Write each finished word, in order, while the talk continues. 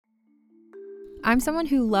I'm someone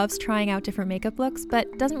who loves trying out different makeup looks,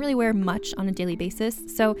 but doesn't really wear much on a daily basis,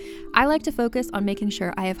 so I like to focus on making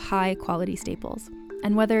sure I have high quality staples.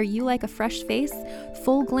 And whether you like a fresh face,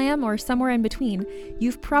 full glam, or somewhere in between,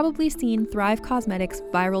 you've probably seen Thrive Causemetics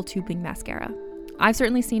Viral Tubing Mascara. I've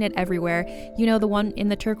certainly seen it everywhere, you know, the one in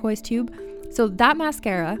the turquoise tube. So that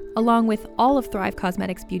mascara, along with all of Thrive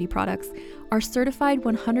Causemetics beauty products, are certified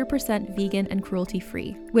 100% vegan and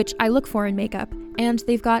cruelty-free, which I look for in makeup, and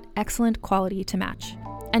they've got excellent quality to match.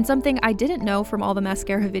 And something I didn't know from all the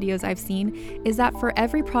mascara videos I've seen is that for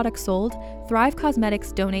every product sold, Thrive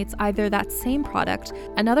Causemetics donates either that same product,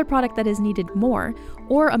 another product that is needed more,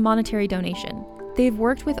 or a monetary donation. They've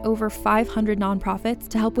worked with over 500 nonprofits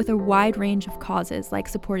to help with a wide range of causes like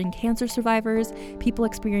supporting cancer survivors, people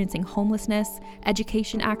experiencing homelessness,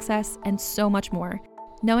 education access, and so much more.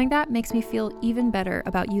 Knowing that makes me feel even better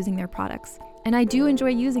about using their products. And I do enjoy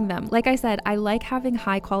using them. Like I said, I like having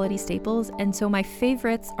high quality staples, and so my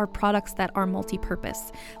favorites are products that are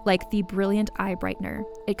multi-purpose, like the Brilliant Eye Brightener.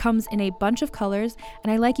 It comes in a bunch of colors,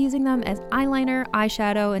 and I like using them as eyeliner,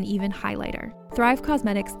 eyeshadow, and even highlighter. Thrive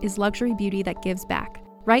Causemetics is luxury beauty that gives back.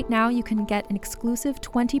 Right now, you can get an exclusive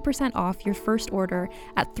 20% off your first order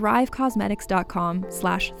at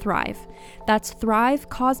thrivecausemetics.com/thrive. That's Thrive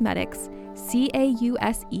Causemetics,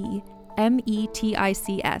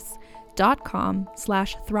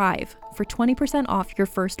 CAUSEMETICS.com/thrive for 20% off your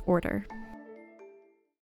first order.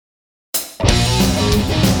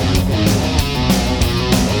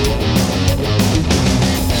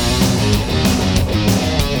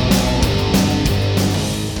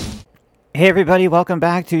 Hey everybody, welcome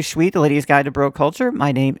back to Sweet, the Ladies' Guide to Bro Culture.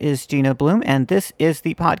 My name is Gina Bloom, and this is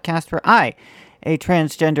the podcast where I, a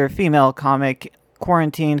transgender female comic,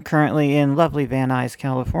 quarantined currently in lovely Van Nuys,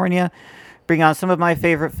 California, bring on some of my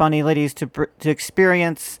favorite funny ladies to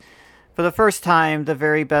experience for the first time the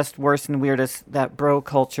very best, worst, and weirdest that bro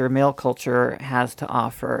culture, male culture has to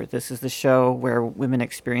offer. This is the show where women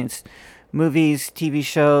experience movies, TV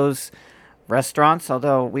shows, restaurants,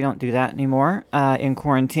 although we don't do that anymore in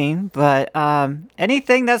quarantine. But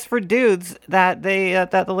anything that's for dudes that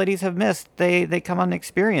that the ladies have missed, they come on and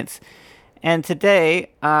experience. And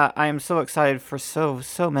today, I am so excited for so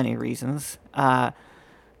many reasons.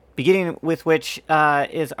 Beginning with which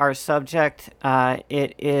is our subject.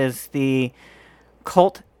 It is the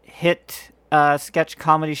cult hit sketch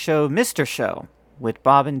comedy show, Mr. Show, with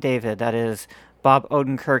Bob and David. That is Bob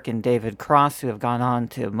Odenkirk and David Cross, who have gone on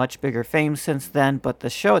to much bigger fame since then. But the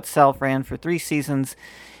show itself ran for 3 seasons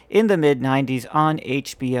in the mid-90s on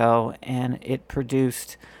HBO, and it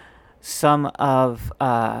produced some of...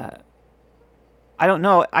 I don't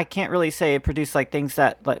know. I can't really say it produced like things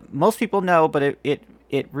that like most people know, but it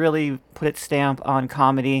really put its stamp on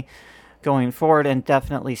comedy going forward, and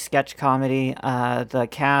definitely sketch comedy. The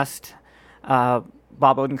cast,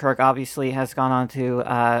 Bob Odenkirk obviously has gone on to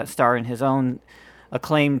star in his own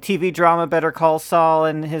acclaimed TV drama, Better Call Saul,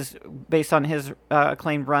 and based on his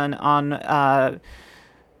acclaimed run on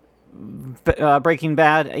Breaking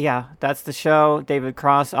Bad. Yeah, that's the show. David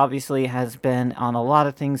Cross obviously has been on a lot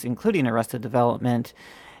of things, including Arrested Development,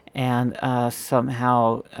 and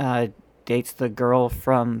somehow dates the girl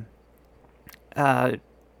from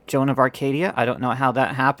Joan of Arcadia. I don't know how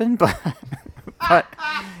that happened, but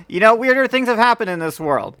you know, weirder things have happened in this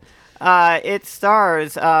world. It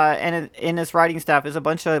stars, and in its writing staff is a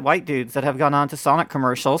bunch of white dudes that have gone on to Sonic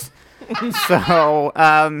commercials. So,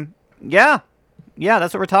 yeah,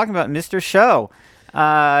 that's what we're talking about, Mr. Show.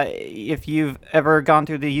 If you've ever gone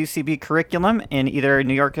through the UCB curriculum in either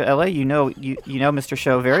New York or LA, you know Mr.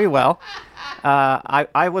 Show very well.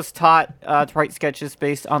 I was taught to write sketches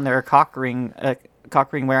based on their Cock Ring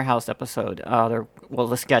Warehouse episode.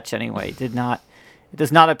 The sketch anyway it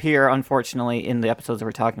does not appear, unfortunately, in the episodes that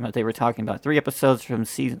we're talking about. They were talking about 3 episodes from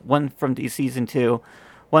one from season 2,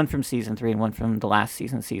 one from season 3, and one from the last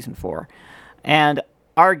season 4. And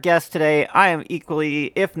our guest today, I am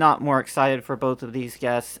equally, if not more, excited for both of these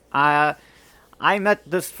guests. I met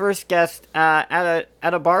this first guest at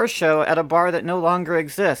a bar show at a bar that no longer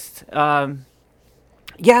exists.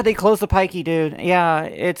 Yeah, they closed the Pikey, dude. Yeah,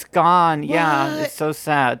 it's gone. What? Yeah, it's so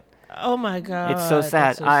sad. Oh my god, it's so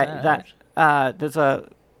sad. Sad. There's a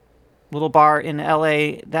little bar in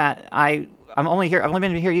LA that I'm only here. I've only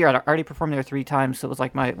been here a year. I already performed there 3 times, so it was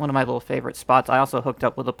like one of my little favorite spots. I also hooked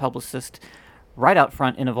up with a publicist right out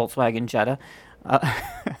front in a Volkswagen Jetta of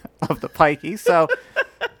the Pikey. So,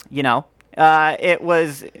 you know, it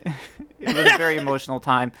was a very emotional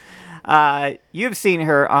time. You've seen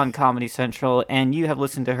her on Comedy Central, and you have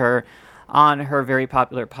listened to her on her very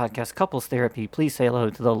popular podcast, Couples Therapy. Please say hello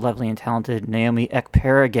to the lovely and talented Naomi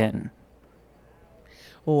Ekperigin.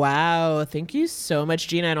 Wow, thank you so much,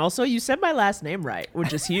 Gina. And also, you said my last name right,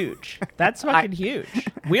 which is huge. That's fucking huge.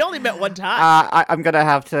 We only met one time. I'm gonna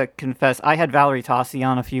have to confess, I had Valerie Tossi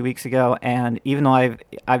on a few weeks ago, and even though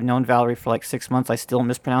I've known Valerie for like 6 months, I still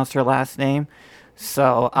mispronounced her last name.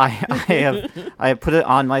 So I have put it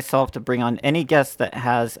on myself to bring on any guest that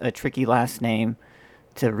has a tricky last name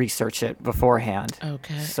to research it beforehand.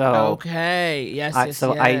 Okay. So yes.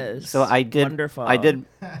 I did. Wonderful. I did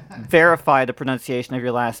verify the pronunciation of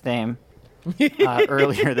your last name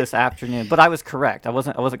earlier this afternoon, but I was correct. I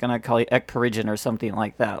wasn't going to call you Ekperigian or something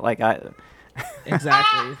like that.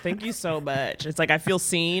 Exactly. Thank you so much. It's like I feel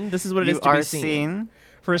seen. This is what it is to be seen.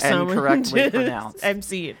 For someone correctly pronounced. I'm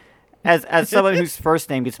seen. As someone whose first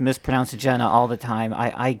name gets mispronounced Jenna all the time,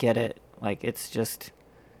 I get it. Like it's just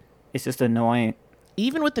annoying.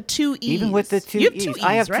 Even with the two E's. Even with the two E's.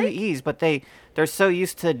 I have two E's, but they're so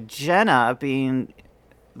used to Jenna being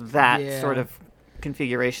that sort of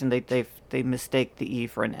configuration. They mistake the E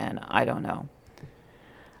for an N. I don't know.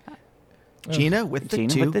 Gina with the two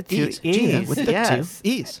E's. Gina with the two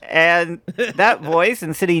E's. And that voice,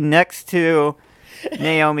 and sitting next to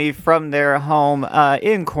Naomi from their home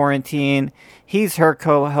in quarantine, he's her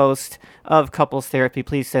co-host of Couples Therapy.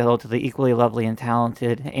 Please say hello to the equally lovely and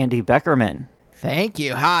talented Andy Beckerman. Thank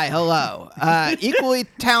you. Hi, hello. Equally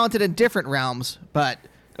talented in different realms, but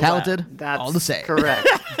talented all the same. Correct.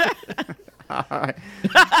 All right.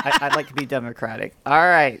 I'd like to be democratic. All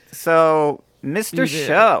right. So, Mr.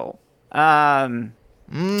 Show. All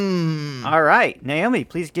right, Naomi.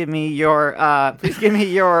 Please give me your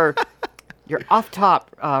your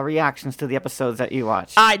off-top reactions to the episodes that you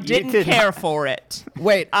watched. I didn't care for it.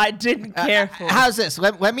 Wait. I didn't care for it. How's this?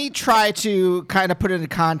 Let me try to kind of put it in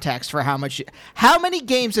context for how many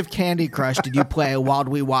games of Candy Crush did you play while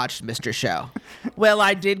we watched Mr. Show? Well,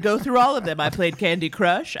 I did go through all of them. I played Candy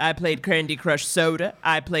Crush. I played Candy Crush Soda.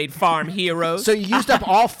 I played Farm Heroes. So you used up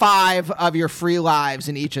all 5 of your free lives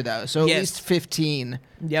in each of those. So at least 15.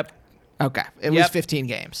 Yep. Okay. It was 15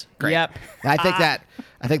 games. Great. Yep. I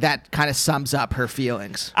think that kind of sums up her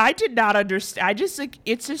feelings. I did not understand. I just like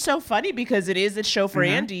it's just so funny because it is a show for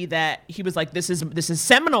Andy that he was like, this is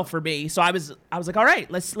seminal for me. So I was like, all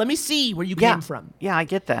right, let me see where you came from. Yeah, I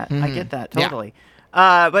get that. I get that totally.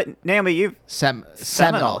 Yeah. But Naomi, you've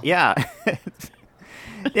seminal. Yeah.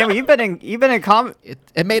 Naomi, you've been in comedy.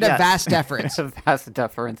 It made a vast difference. A vast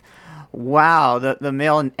difference. Wow, the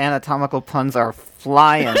male anatomical puns are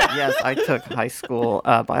flying. Yes, I took high school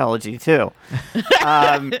biology too.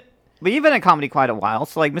 But you've been in comedy quite a while,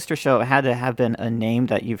 so like Mr. Show had to have been a name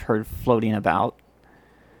that you've heard floating about.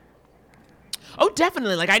 Oh,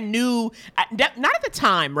 definitely. Like I knew, not at the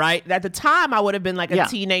time, right? At the time, I would have been like a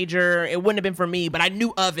teenager. It wouldn't have been for me, but I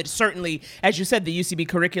knew of it. Certainly, as you said, the UCB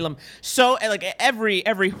curriculum. So, like every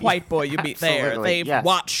white boy you meet there, they've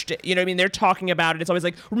watched it. You know what I mean? They're talking about it. It's always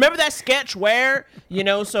like, remember that sketch where? You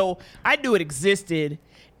know. So I knew it existed,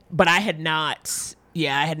 but I had not.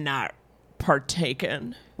 Yeah, I had not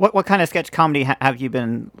partaken. What kind of sketch comedy have you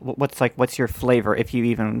been? What's your flavor if you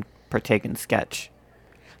even partake in sketch?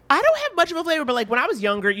 I don't have much of a flavor, but like when I was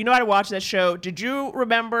younger, you know, I'd watch that show. Do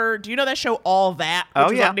you know that show All That?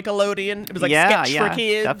 Which was on Nickelodeon. It was like sketch for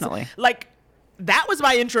kids. Definitely. Like that was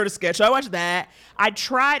my intro to sketch. So I watched that. I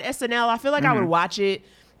tried SNL. I feel like I would watch it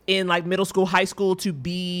in like middle school, high school to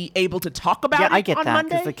be able to talk about it on Monday. Yeah, I get that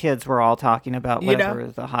because the kids were all talking about whatever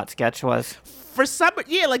the hot sketch was. For some,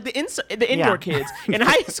 like the indoor kids. In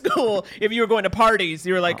high school, if you were going to parties,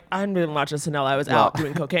 you were like, I didn't watch SNL. I was out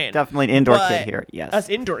doing cocaine. Definitely an indoor kid here, yes. Us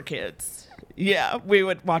indoor kids. Yeah, we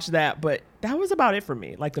would watch that, but that was about it for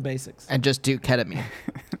me, like the basics. And just do ketamine.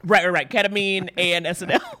 Right. Ketamine and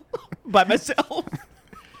SNL by myself.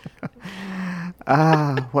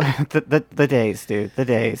 The days, dude. The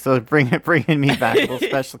days. So bringing me back. A little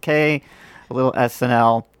Special K, a little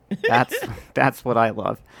SNL. That's what I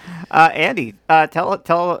love. Andy,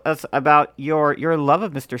 tell us about your love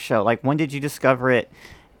of Mr. Show. Like, when did you discover it,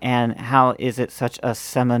 and how is it such a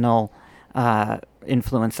seminal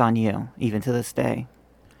influence on you, even to this day?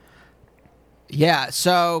 Yeah,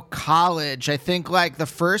 so college, I think like the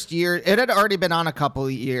first year, it had already been on a couple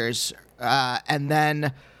of years, and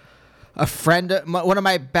then a friend, one of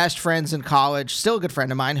my best friends in college, still a good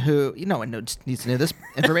friend of mine, who, no one needs to know this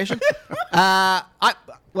information.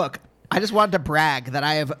 I just wanted to brag that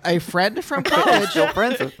I have a friend from college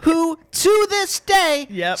who, to this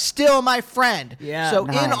day, still my friend. Yeah, so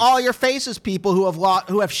in all your faces, people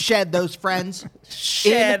who have shed those friends,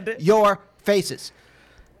 in your faces.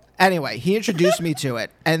 Anyway, he introduced me to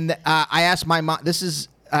it, and I asked my mom. This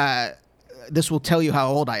will tell you how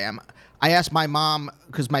old I am. I asked my mom,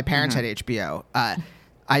 because my parents had HBO. I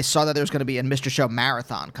I saw that there was going to be a Mr. Show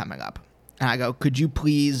marathon coming up. And I go, could you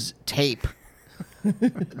please tape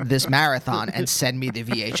this marathon and send me the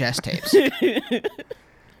VHS tapes?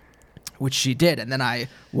 Which she did. And then I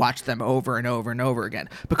watched them over and over and over again.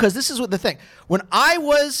 Because this is what the thing. When I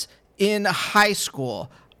was in high school,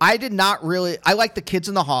 I did not really... I liked The Kids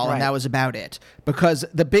in the Hall, and that was about it. Because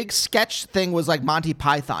the big sketch thing was like Monty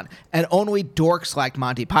Python. And only dorks liked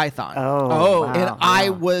Monty Python. Oh, wow, and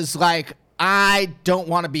I was like, I don't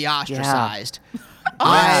want to be ostracized.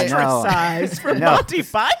 Ostracized from Monty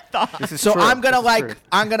Python. So true.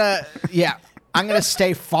 I'm gonna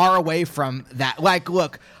stay far away from that. Like,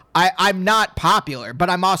 look, I'm not popular, but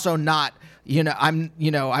I'm also not,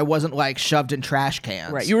 I wasn't like shoved in trash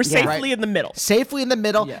cans. Right. You were safely in the middle. Safely in the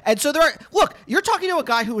middle. Yeah. And so look, you're talking to a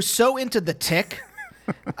guy who was so into The Tick,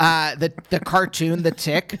 the cartoon, The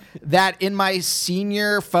Tick, that in my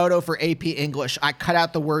senior photo for AP English, I cut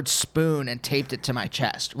out the word spoon and taped it to my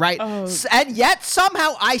chest, right? Oh. And yet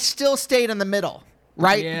somehow I still stayed in the middle,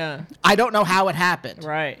 right? Yeah. I don't know how it happened.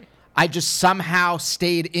 Right. I just somehow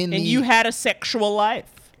stayed in And you had a sexual life.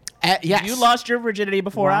 Yes. You lost your virginity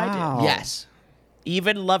before I did. Yes.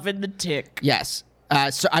 Even loving The Tick. Yes.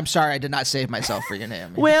 So I'm sorry I did not save myself for you,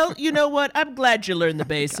 Naomi. Well, you know what? I'm glad you learned the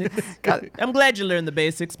basics. I'm glad you learned the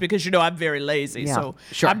basics because, I'm very lazy. Yeah. So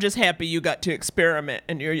Sure. I'm just happy you got to experiment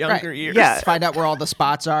in your younger years. Yeah. Find out where all the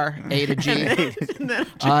spots are, A to G.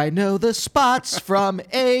 I know the spots from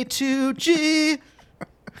A to G.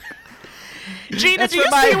 Gina, do you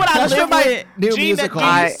see what I live with? New Gina, musical. do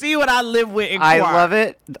you see what I live with in I Quark? love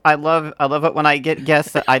it. I love it when I get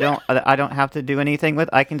guests that I don't have to do anything with.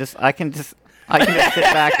 I can just sit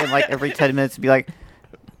back and like every 10 minutes be like,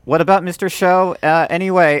 what about Mr. Show?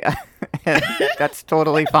 Anyway, that's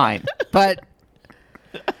totally fine. But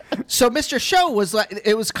so Mr. Show was like,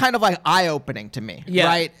 it was kind of like eye-opening to me,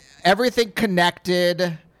 right? Everything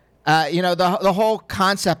connected. The whole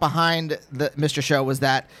concept behind the Mr. Show was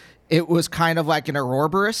that it was kind of like an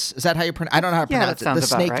Ouroboros. Is that how you pronounce? I don't know how to pronounce it. The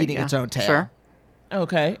snake eating its own tail. Sure.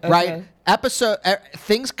 Okay. Right?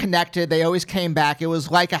 Things connected. They always came back. It was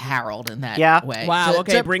like a Harold in that way. Wow.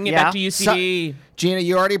 Okay. Bring it back to UCB. Gina,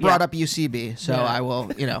 you already brought up UCB, so I will,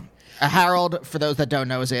 a Harold, for those that don't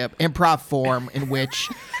know, is an improv form in which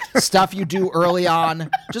stuff you do early on,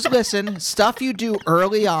 just listen, stuff you do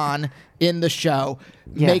early on in the show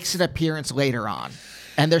makes an appearance later on.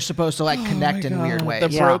 And they're supposed to connect in weird ways. The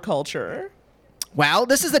bro culture. Well,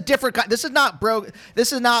 this is a different kind. This is not bro.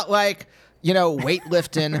 This is not like,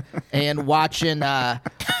 weightlifting and watching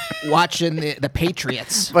the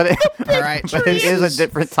Patriots. But it, all right, but it is a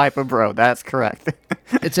different type of bro. That's correct.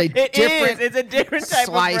 It's a different type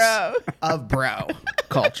slice of bro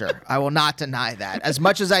culture. I will not deny that. As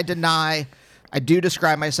much as I do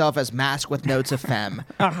describe myself as mask with notes of femme.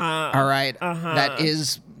 All right. That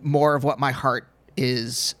is more of what my heart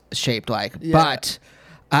is shaped like. Yeah. But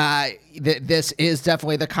this is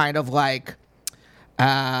definitely the kind of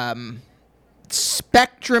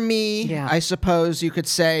spectrum-y, I suppose you could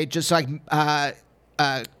say, just like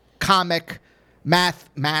comic math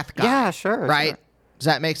guy. Yeah, sure. Right? Sure. Does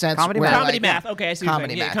that make sense? Comedy math. Okay, I see what you're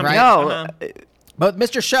comedy saying. math, right? No. But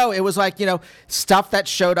Mr. Show, it was like, stuff that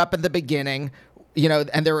showed up in the beginning,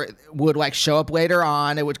 and there would show up later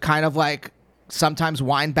on. It would kind of sometimes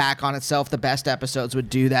wind back on itself. The best episodes would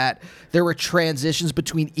do that. There were transitions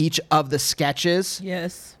between each of the sketches.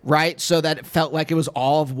 Yes. Right? So that it felt like it was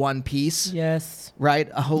all of one piece. Yes. Right?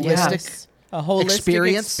 A holistic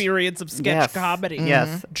experience of sketch comedy.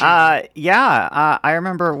 Yes. I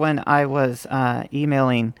remember when I was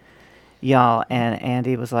emailing y'all and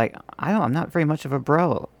Andy was like, I'm not very much of a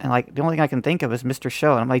bro. And the only thing I can think of is Mr.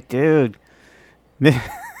 Show. And I'm like, dude.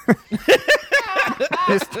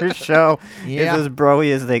 Mr. Show is as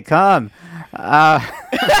broy as they come.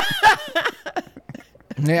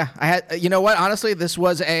 Yeah, I had. You know what? Honestly, this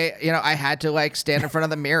was I had to stand in front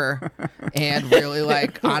of the mirror and really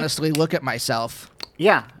honestly look at myself.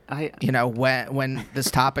 Yeah, when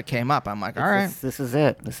this topic came up, I'm like, all right, this is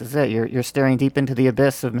it. This is it. You're staring deep into the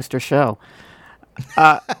abyss of Mr. Show.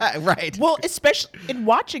 Right. Well, especially in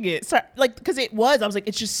watching it, because I was like,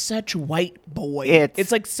 it's just such white boy. It's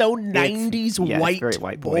so 90s white, very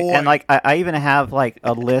white boy. And I even have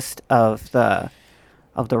a list of the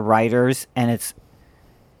writers, and it's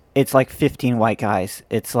 15 white guys.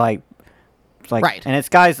 It's right, and it's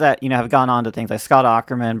guys that have gone on to things like Scott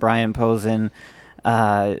Aukerman, Brian Posen,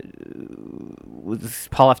 Paul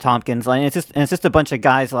F. Tompkins. It's just a bunch of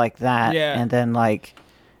guys like that. Yeah. And then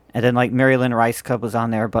Mary Lynn Rice Cub was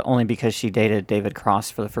on there, but only because she dated David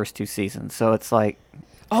Cross for the first 2 seasons. So it's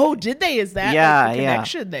oh, did they? Is that the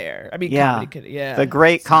connection there? I mean, comedy, the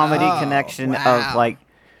great comedy connection of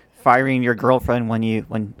firing your girlfriend when you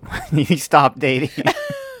stop dating.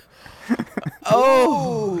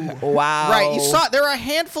 Oh, wow. Right. You saw there are a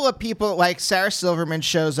handful of people, like Sarah Silverman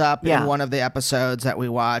shows up Yeah. in one of the episodes that we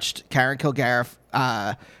watched. Karen Kilgariff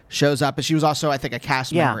shows up, and she was also, I think, a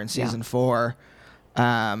cast Yeah, member in season 4.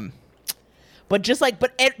 But just like,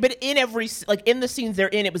 but in every, like in the scenes they're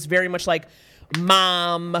in, it was very much like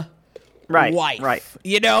mom, wife. Right.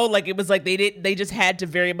 You know, like it was like they just had to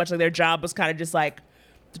very much like their job was kind of just like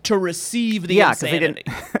to receive the insanity.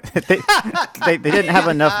 They didn't have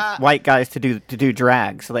enough white guys to do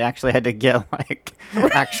drag, so they actually had to get like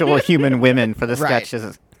actual human women for the Right.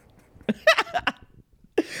 sketches.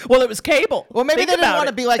 Well, it was cable. Well, maybe Think they didn't about want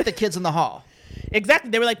to it. be like the kids in the hall. Exactly.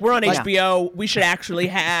 They were like, we're on Like- HBO. We should actually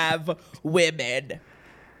have women.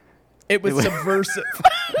 It was subversive.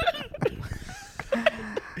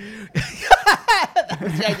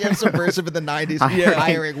 The idea of subversive in the 90s,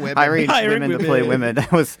 hiring women. Hiring Hiring women to play women.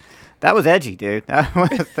 women. That was edgy, dude.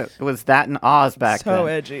 It was that in Oz back So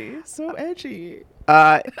then. edgy. So edgy.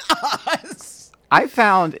 I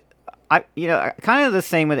found, kind of the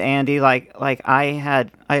same with Andy. Like I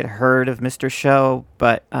had heard of Mr. Show,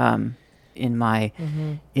 but in my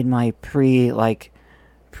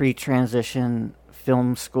pre-transition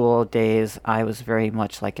film school days, I was very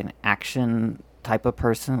much like an action type of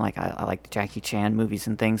person. Like I liked Jackie Chan movies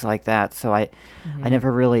and things like that. So I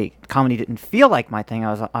never really, comedy didn't feel like my thing.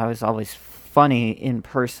 I was always funny in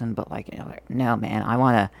person, but like no man, I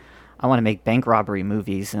want to make bank robbery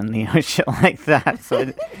movies and shit like that.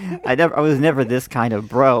 So I was never this kind of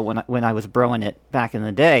bro when I was broing it back in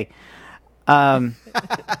the day. But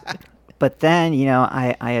then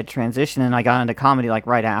I had transitioned and I got into comedy like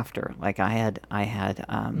right after. Like I had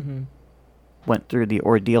went through the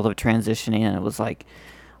ordeal of transitioning, and it was like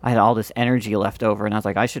I had all this energy left over, and I was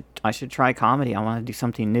like, I should try comedy. I want to do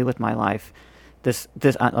something new with my life. I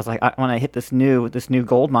was like, I want to hit this new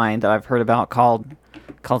gold mine that I've heard about called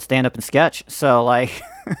stand up and sketch. So like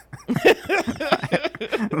the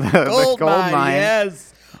gold mine. Yes.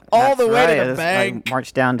 All the way to the I bank.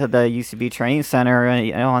 marched down to the UCB training center,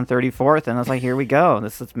 on 34th, and I was like, "Here we go.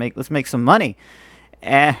 Let's make some money."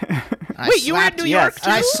 And Wait, you were in New York too?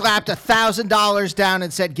 And I slapped $1,000 down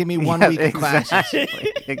and said, "Give me 1 week of classes."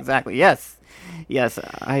 Exactly. Yes.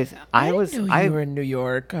 I was. You were in New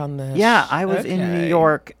York on this. Yeah, I was in New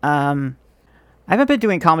York. I haven't been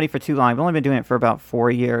doing comedy for too long. I've only been doing it for about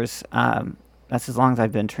 4 years. That's as long as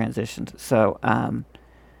I've been transitioned. So,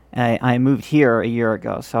 I moved here a year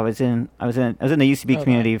ago. So I was in the UCB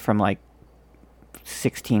community from like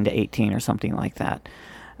 16 to 18 or something like that.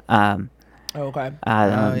 Okay.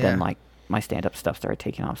 Then like my stand-up stuff started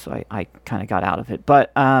taking off, so I kind of got out of it.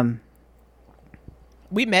 But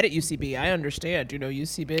We met at UCB. I understand. You know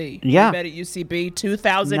UCB. Yeah. We met at UCB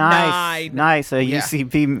 2009. nice. A Yeah.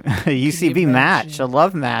 UCB match, a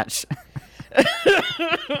love match.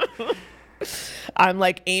 I'm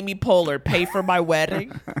like Amy Poehler. Pay for my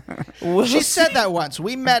wedding. She said that once.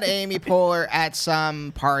 We met Amy Poehler at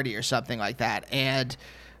some party or something like that, and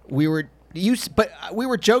we were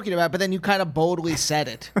joking about it, but then you kind of boldly said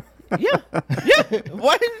it. Yeah.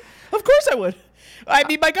 What? Of course I would. I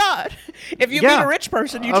mean, my God, if you meet a rich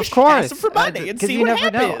person, you just ask them for money and see you what never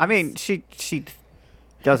happens. know. I mean, she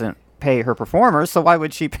doesn't pay her performers, so why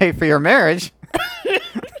would she pay for your marriage?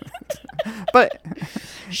 But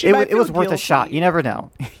it was worth a shot. guilty. You never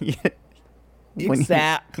know.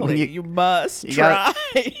 Exactly. You must you try.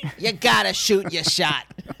 You gotta shoot your shot,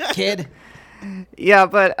 kid. Yeah,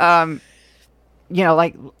 but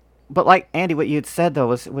like Andy, what you had said though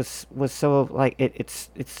was so like it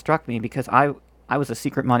struck me because I was a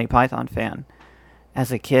secret Monty Python fan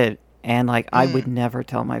as a kid, and like I would never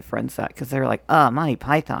tell my friends that because they were like, "Oh, Monty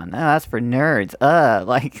Python, no, that's for nerds."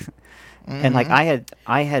 Like, and like I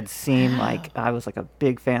had seen like I was like a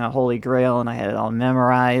big fan of Holy Grail, and I had it all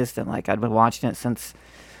memorized, and like I'd been watching it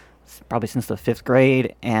probably since the 5th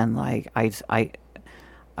grade, and like I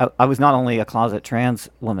was not only a closet trans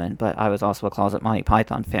woman, but I was also a closet Monty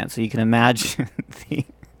Python fan. So you can imagine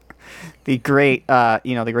the great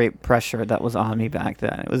the great pressure that was on me back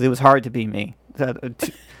then. It was hard to be me.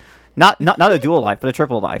 Not a dual life, but a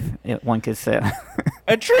triple life. One could say.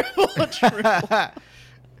 A triple.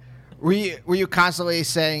 Were you constantly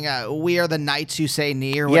saying "We are the knights who say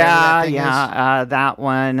knee" or whatever that thing is? That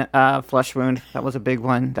one, flesh wound. That was a big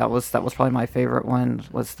one. That was probably my favorite one.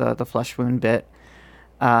 Was the flesh wound bit.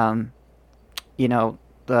 The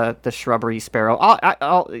shrubbery sparrow.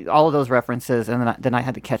 All of those references, and then I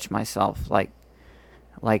had to catch myself, like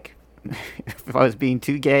if I was being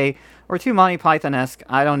too gay or too Monty Python-esque,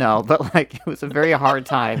 I don't know, but like it was a very hard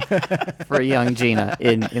time for young Gina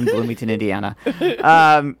in Bloomington, Indiana.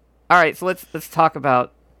 All right, so let's talk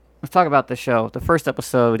about the show. The first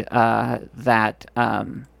episode that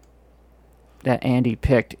Andy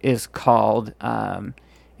picked is called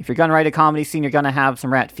 "If You're Gonna Write a Comedy Scene, You're Gonna Have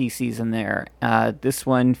Some Rat Feces in There." This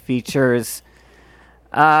one features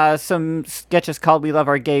some sketches called "We Love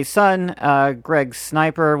Our Gay Son," Greg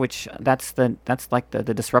Sniper, which that's like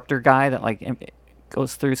the disruptor guy that like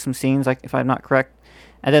goes through some scenes, like if I'm not correct,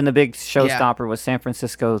 and then the big showstopper was San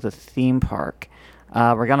Francisco, the theme park.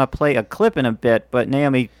 We're gonna play a clip in a bit, but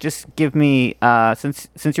Naomi, just give me since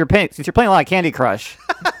you're playing a lot of Candy Crush,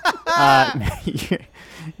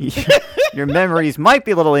 your memories might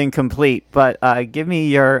be a little incomplete, but give me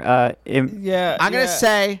your. I'm gonna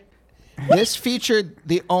say this featured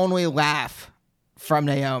the only laugh from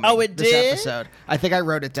Naomi. Oh, it this did? episode. I think I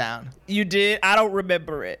wrote it down. You did? I don't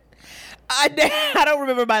remember it. I don't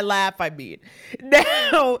remember my laugh. I mean,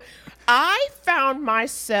 now I found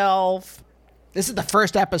myself. This is the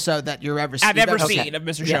first episode that you've ever seen. I've ever seen of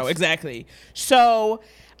Mr. Show, exactly. So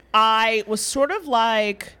I was sort of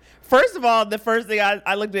like, first of all, the first thing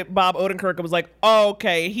I looked at Bob Odenkirk and was like, oh,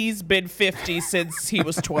 okay, he's been 50 since he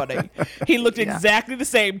was 20. He looked exactly the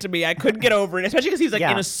same to me. I couldn't get over it, especially because he was like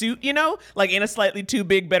in a suit, like in a slightly too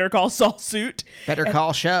big Better Call Saul suit. Better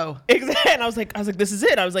Call Show. Exactly. And I was like, this is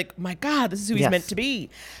it. I was like, my God, this is who he's meant to be.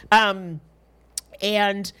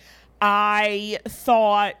 And I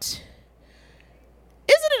thought,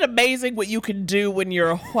 isn't it amazing what you can do when you're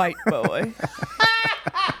a white boy?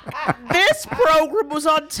 This program was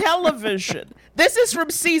on television. This is from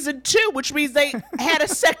season 2, which means they had a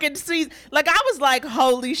second season. Like, I was like,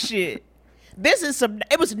 holy shit. This is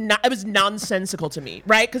it was nonsensical to me,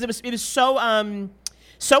 right? Because it was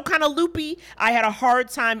so kind of loopy. I had a hard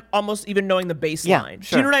time almost even knowing the baseline. Yeah, sure.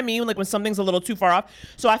 Do you know what I mean? Like when something's a little too far off.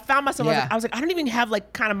 So I found myself, I was like, I don't even have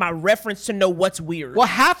like kind of my reference to know what's weird. Well,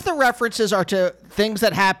 half the references are to things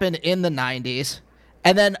that happened in the 90s,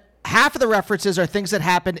 and then half of the references are things that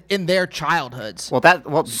happened in their childhoods. That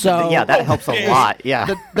helps a lot. Yeah.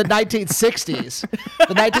 The 1960s,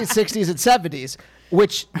 the 1960s and 70s,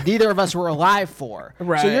 which neither of us were alive for.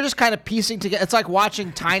 Right. So you're just kind of piecing together. It's like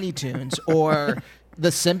watching Tiny Toons or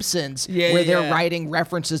The Simpsons, where they're writing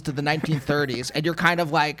references to the 1930s, and you're kind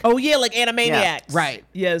of like, oh yeah, like Animaniacs. Yeah, right.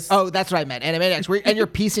 Yes. Oh, that's what I meant, Animaniacs. And you're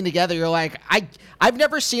piecing together. You're like, I've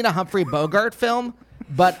never seen a Humphrey Bogart film,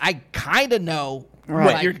 but I kind of know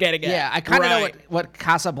what you're getting at. Yeah, I kind of know what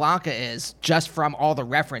Casablanca is just from all the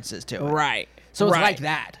references to it. Right. So it's like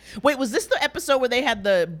that. Wait, was this the episode where they had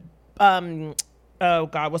the oh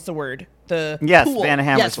God, what's the word? The pool. Van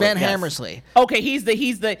Hammersley. Yes, Van Hammersley. Okay, he's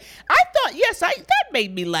the. I thought that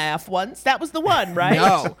made me laugh once. That was the one, right?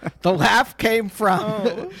 No, the laugh came from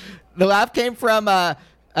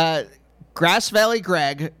Grass Valley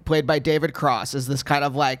Greg, played by David Cross, is this kind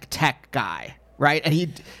of like tech guy, right? And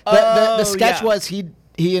the sketch was he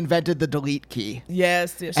invented the delete key.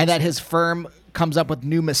 Yes. And that his firm comes up with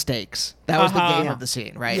new mistakes. That was the game of the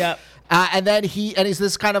scene, right? Yep. And then he's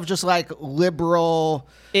this kind of just like liberal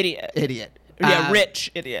idiot. Yeah, rich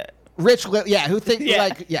idiot. Who thinks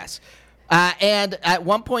like yes. And at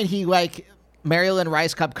one point he like Marilyn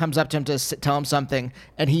Rice Cup comes up to him to tell him something,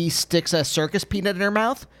 and he sticks a circus peanut in her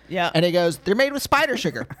mouth. Yeah. And he goes, "They're made with spider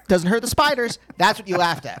sugar. Doesn't hurt the spiders." That's what you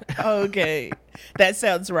laughed at. Okay. That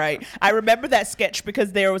sounds right. I remember that sketch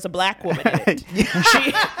because there was a black woman in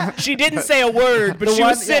it. She didn't say a word, but she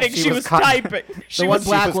was sitting. She was typing. She was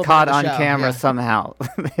caught on camera somehow.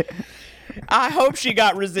 I hope she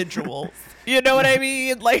got residuals. You know what I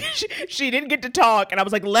mean? Like, she didn't get to talk, and I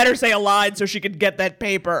was like, let her say a line so she could get that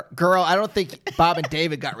paper. Girl, I don't think Bob and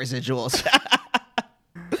David got residuals.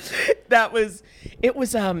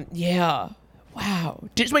 Wow.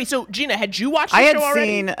 Wait, so Gina, had you watched the show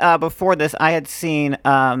already? Before this, I had seen,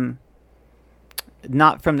 not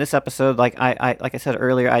from this episode, like I said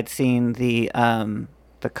earlier, I'd seen the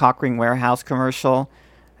Cockring Warehouse commercial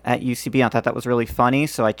at UCB. I thought that was really funny,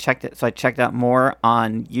 so I checked it. So I checked out more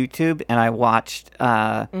on YouTube, and I watched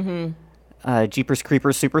Jeepers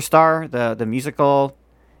Creepers Superstar, the musical,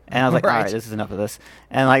 and I was like, all right, this is enough of this,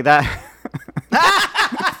 and like that.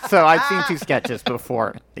 So I've seen 2 sketches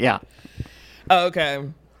before. Yeah. Okay.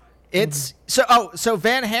 It's so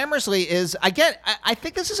Van Hammersley is, again, I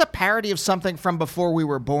think this is a parody of something from before we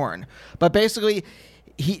were born, but basically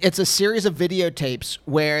it's a series of videotapes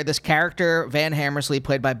where this character, Van Hammersley,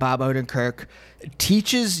 played by Bob Odenkirk,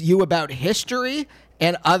 teaches you about history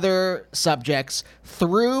and other subjects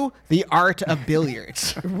through the art of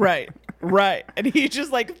billiards. Right. And he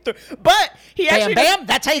just like, but he actually bam,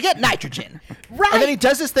 that's how you get nitrogen. Right. And then he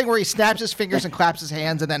does this thing where he snaps his fingers and claps his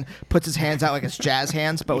hands and then puts his hands out like it's jazz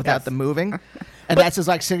hands, but without the moving. And that's his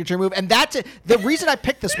like signature move. And that's it. The reason I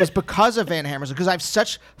picked this was because of Van Hammersley, because I have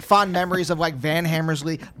such fond memories of like Van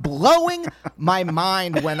Hammersley blowing my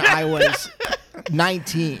mind when I was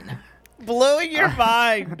 19. Blowing your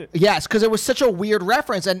mind. Yes, because it was such a weird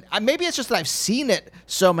reference. And maybe it's just that I've seen it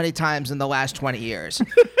so many times in the last 20 years.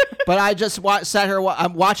 But I just sat here,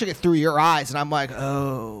 I'm watching it through your eyes, and I'm like,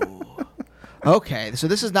 oh. Okay, so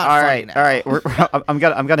this is not funny now. All right. I'm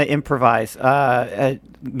gonna improvise.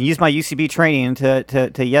 Use my UCB training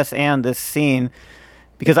to yes and this scene,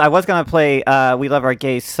 because I was gonna play "We Love Our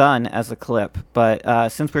Gay Son" as a clip,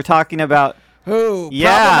 but since we're talking about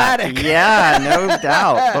problematic. Yeah, no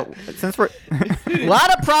doubt. But since we're a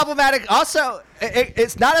lot of problematic. Also,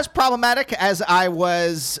 it's not as problematic as I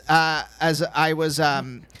was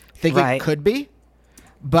thinking it could be.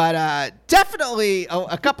 But definitely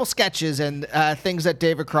a couple sketches and things that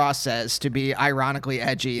David Cross says to be ironically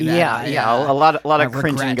edgy. A lot of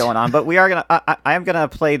cringing going on. But we are gonna. I am gonna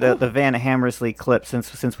play the Van Hammersley clip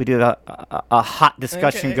since we do a hot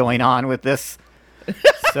discussion going on with this.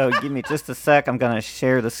 So give me just a sec. I'm gonna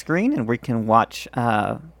share the screen and we can watch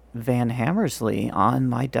Van Hammersley on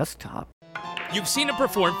my desktop. You've seen him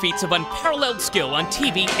perform feats of unparalleled skill on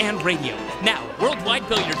TV and radio. Now, worldwide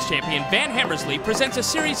billiards champion Van Hammersley presents a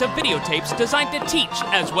series of videotapes designed to teach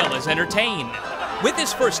as well as entertain. With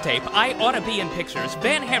his first tape, I Oughta Be in Pictures,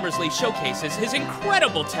 Van Hammersley showcases his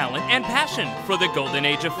incredible talent and passion for the golden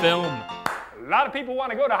age of film. A lot of people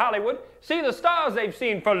want to go to Hollywood, see the stars they've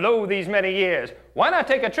seen for these many years. Why not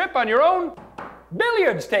take a trip on your own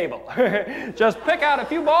billiards table? Just pick out a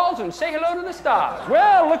few balls and say hello to the stars.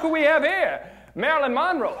 Well, look who we have here. Marilyn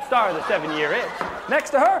Monroe, star of the 7-Year Itch.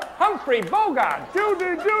 Next to her, Humphrey Bogart,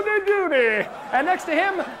 Judy. And next to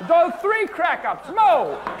him, the 3 crack-ups,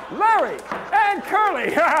 Moe, Larry, and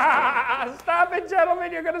Curly. Stop it,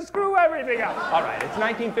 gentlemen, you're gonna screw everything up. All right, it's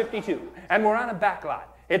 1952, and we're on a back lot.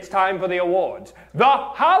 It's time for the awards. The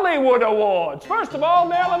Hollywood Awards. First of all,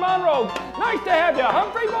 Marilyn Monroe. Nice to have you.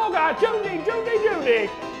 Humphrey Bogart, Judy.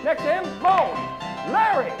 Next to him, Moe,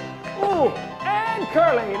 Larry, and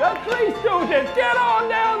Curly, the 3 Stooges. Get on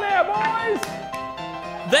down there, boys!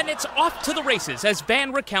 Then it's off to the races as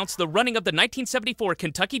Van recounts the running of the 1974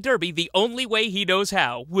 Kentucky Derby the only way he knows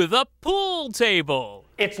how, with a pool table.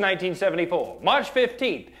 It's 1974, March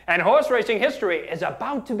 15th, and horse racing history is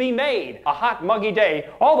about to be made. A hot, muggy day.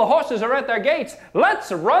 All the horses are at their gates.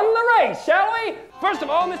 Let's run the race, shall we? First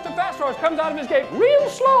of all, Mr. Fast Horse comes out of his gate real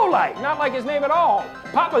slow-like, not like his name at all.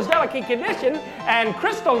 Papa's delicate condition and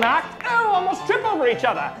Crystal knocked almost trip over each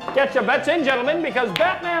other. Get your bets in, gentlemen, because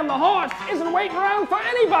Batman the horse isn't waiting around for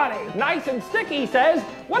anybody. Nice and sticky, says,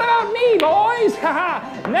 what about me, boys?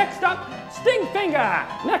 Next up,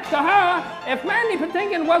 Stinkfinger. Next to her, if Mandy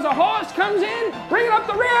Patinkin was a horse, comes in, bringing up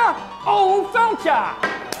the rear, Old Felcher.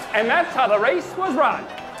 And that's how the race was run.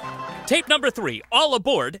 Tape number 3, All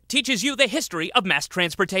Aboard, teaches you the history of mass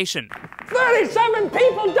transportation. 37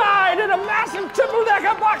 people died in a massive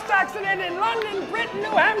triple-decker box accident in London, Britain, New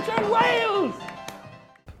Hampshire, and Wales.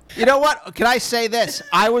 You know what? Can I say this?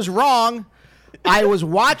 I was wrong. I was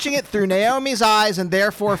watching it through Naomi's eyes and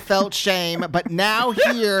therefore felt shame. But now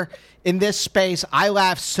here in this space, I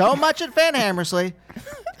laugh so much at Van Hammersley.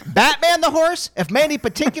 Batman the horse, if Mandy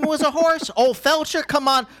Patinkin was a horse, Old Felcher, come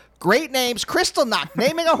on. Great names. Kristallnacht.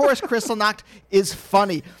 Naming a horse Kristallnacht is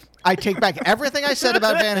funny. I take back everything I said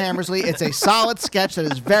about Van Hammersley. It's a solid sketch that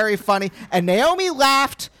is very funny. And Naomi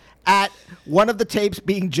laughed at one of the tapes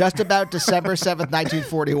being just about December 7th,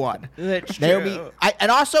 1941. That's Naomi, true.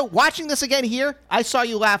 and also, watching this again here, I saw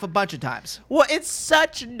you laugh a bunch of times. Well, it's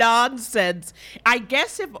such nonsense. I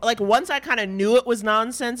guess if, once I kind of knew it was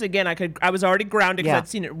nonsense, again, I was already grounded because I'd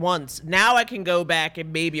seen it once. Now I can go back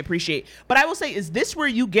and maybe appreciate. But I will say, is this where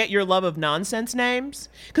you get your love of nonsense names?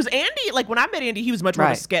 Because Andy, when I met Andy, he was much more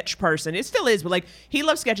of a sketch person. It still is, but he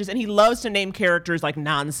loves sketches and he loves to name characters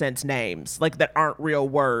nonsense names, that aren't real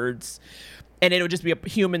words. And it would just be a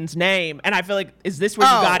human's name. And I feel is this where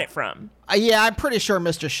you got it from? Yeah, I'm pretty sure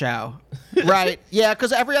Mr. Show. Right. Yeah,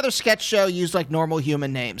 because every other sketch show used normal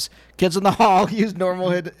human names. Kids in the Hall used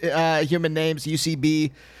normal human names.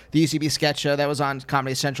 UCB, the UCB sketch show that was on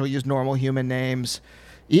Comedy Central used normal human names.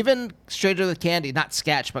 Even Stranger with Candy, not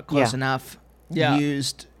sketch, but close enough,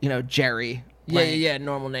 used, Jerry. Yeah,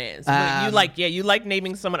 normal names. You like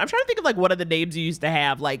naming someone. I'm trying to think of what are the names you used to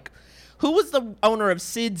have. Who was the owner of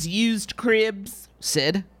Sid's Used Cribs?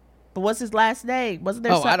 Sid? But what's his last name? Wasn't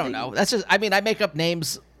there something? I don't know. That's just, I make up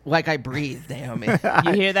names like I breathe, Naomi.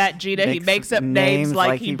 You hear that, Gina? He makes up names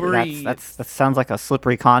like he breathes. That sounds like a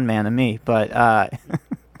slippery con man to me, but...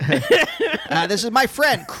 This is my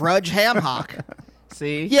friend, Crudge Hamhock.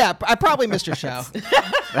 See? Yeah, I probably Mr. Show.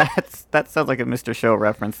 That sounds like a Mr. Show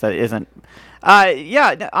reference that isn't.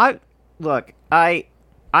 I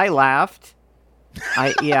laughed.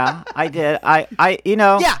 I did. Yeah.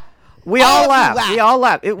 We all laughed. We all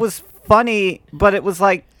laughed. It was funny, but it was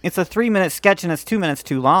like it's a 3-minute sketch and it's 2 minutes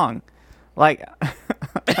too long. Like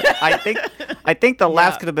I think the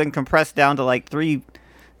laughs could have been compressed down to like three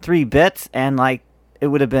bits, and like it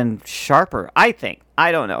would have been sharper. I think.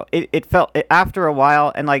 I don't know. It felt after a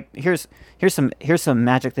while, and like here's some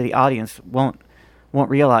magic that the audience won't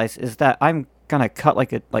realize is that I'm gonna cut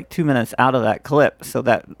like 2 minutes out of that clip so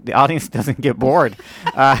that the audience doesn't get bored.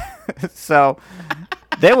 So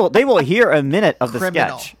they will hear a minute of the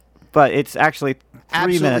sketch, but it's actually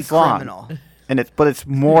 3 minutes long. And it's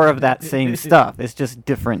more of that same stuff. It's just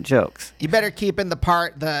different jokes. You better keep in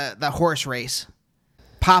the horse race.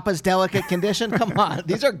 Papa's Delicate Condition. Come on,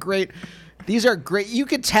 these are great. These are great. You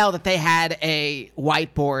could tell that they had a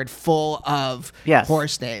whiteboard full of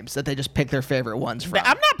horse names that they just picked their favorite ones from.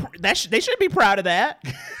 I'm not. They should be proud of that.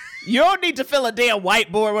 You don't need to fill a damn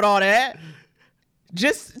whiteboard with all that.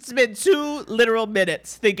 Just spend 2 literal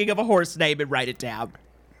minutes thinking of a horse name and write it down.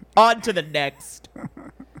 On to the next.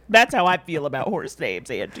 That's how I feel about horse names,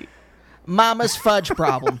 Angie. Mama's Fudge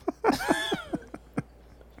Problem.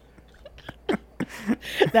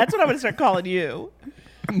 That's what I'm going to start calling you.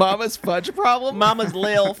 Mama's Fudge Problem? Mama's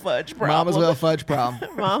Lil Fudge Problem. Mama's Lil Fudge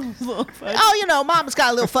Problem. Mama's Lil Fudge. Oh, Mama's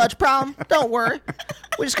got a little fudge problem. Don't worry.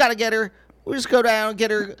 We just got to get her. We just go down and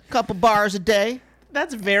get her a couple bars a day.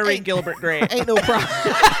 That's very Gilbert Grape. Ain't no problem.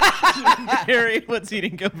 Very what's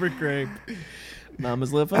eating Gilbert Grape.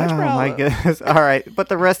 Mama's Lil Fudge Problem. Oh my goodness! All right, but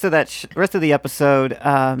the rest of rest of the episode,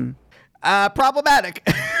 problematic.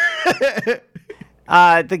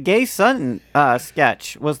 The gay son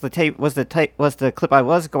sketch was the clip I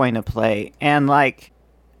was going to play, and like,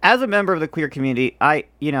 as a member of the queer community,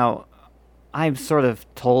 I'm sort of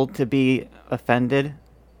told to be offended,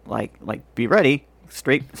 like be ready.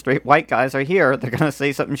 Straight white guys are here. They're gonna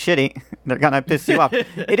say something shitty. They're gonna piss you off. It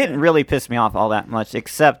didn't really piss me off all that much,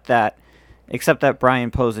 except that Brian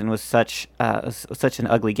Posen was such an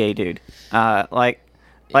ugly gay dude. Like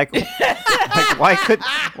why couldn't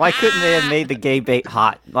they have made the gay bait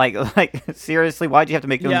hot? Like seriously, why'd you have to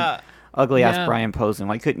make him ugly ass Brian Posen?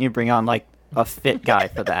 Why couldn't you bring on like a fit guy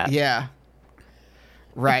for that? Yeah.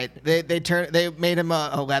 Right. They made him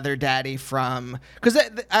a leather daddy from because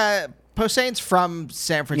Poseidon's from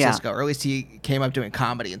San Francisco, or at least he came up doing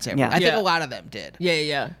comedy in San Francisco. I think a lot of them did.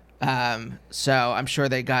 Yeah. So I'm sure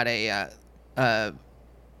they got they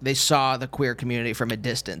saw the queer community from a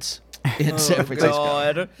distance in San Francisco.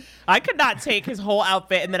 God. I could not take his whole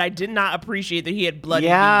outfit, and then I did not appreciate that he had bloody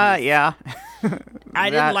knees. Yeah. I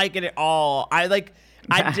didn't like it at all. I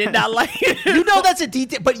did not like it. That's a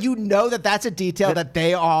detail, but that's a detail that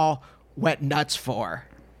they all went nuts for.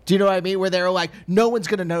 Do you know what I mean? Where they were like, no one's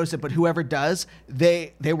gonna notice it, but whoever does,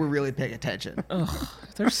 they were really paying attention. Ugh,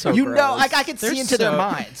 they're so gross. Like I can see into their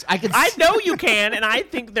minds. I know you can, and I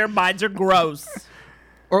think their minds are gross.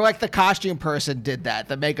 Or like the costume person did that,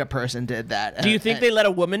 the makeup person did that. Do you think they let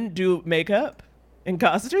a woman do makeup in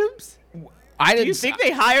costumes? Do you think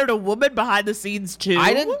they hired a woman behind the scenes too?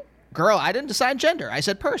 I didn't decide gender. I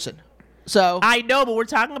said person. So I know, but we're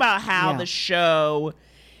talking about how the show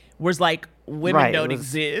was like women don't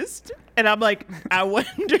exist, and I'm like, I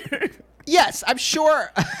wonder. Yes, I'm sure.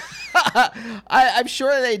 I'm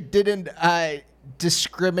sure they didn't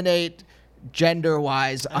discriminate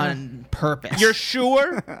gender-wise on purpose. You're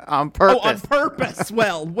sure? On purpose. Oh, on purpose.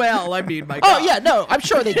 Well, I mean, my God. Oh yeah, no, I'm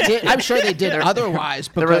sure they did. I'm sure they did otherwise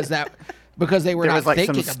because they were there not was like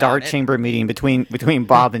thinking some about Star it. Chamber meeting between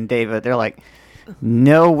Bob and David. They're like,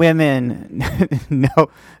 no women,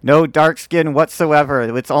 no dark skin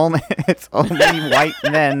whatsoever. It's only white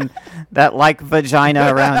men that like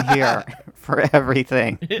vagina around here for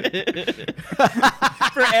everything.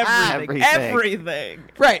 For everything.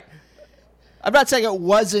 Right. I'm not saying it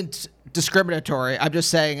wasn't discriminatory. I'm just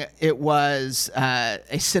saying it was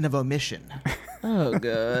a sin of omission. Oh,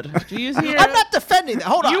 God. Do you hear? I'm not defending that.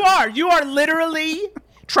 Hold on. You are literally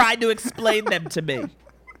trying to explain them to me.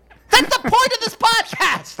 That's the point of this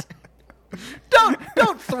podcast.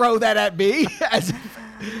 Don't throw that at me.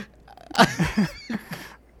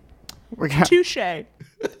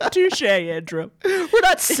 Touche, Andrew. We're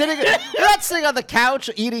not sitting on the couch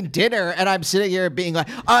eating dinner, and I'm sitting here being like,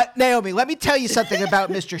 Naomi, let me tell you something about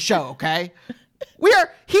Mr. Show, okay? We are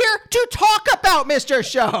here to talk about Mr.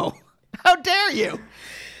 Show. How dare you?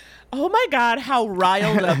 Oh my God, how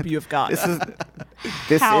riled up you've got. This is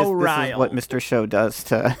what Mr. Show does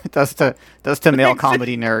to male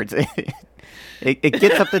comedy nerds. It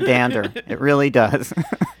gets up the dander. It really does.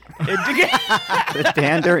 The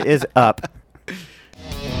dander is up.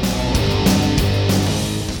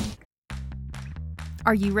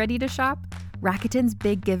 Are you ready to shop? Rakuten's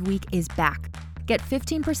Big Give Week is back. Get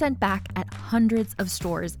 15% back at hundreds of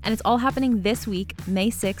stores, and it's all happening this week, May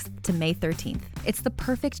 6th to May 13th. It's the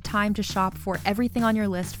perfect time to shop for everything on your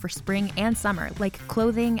list for spring and summer, like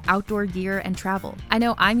clothing, outdoor gear, and travel. I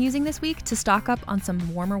know I'm using this week to stock up on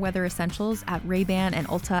some warmer weather essentials at Ray-Ban and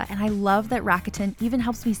Ulta, and I love that Rakuten even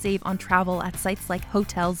helps me save on travel at sites like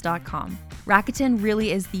Hotels.com. Rakuten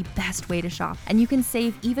really is the best way to shop, and you can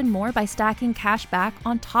save even more by stacking cash back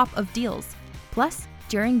on top of deals. Plus,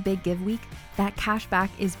 during Big Give Week, that cash back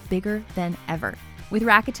is bigger than ever. With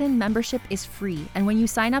Rakuten, membership is free, and when you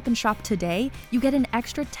sign up and shop today, you get an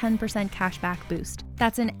extra 10% cash back boost.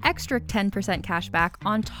 That's an extra 10% cash back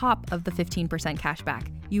on top of the 15% cash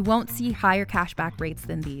back. You won't see higher cash back rates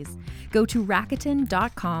than these. Go to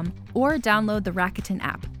Rakuten.com or download the Rakuten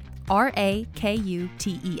app.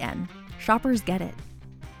 Rakuten. Shoppers get it.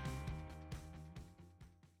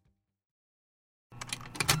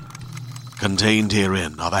 Contained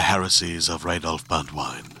herein are the heresies of Radolf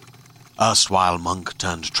Burntwine, erstwhile monk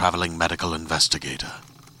turned traveling medical investigator.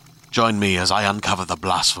 Join me as I uncover the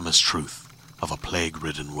blasphemous truth of a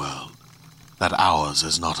plague-ridden world, that ours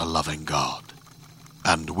is not a loving God,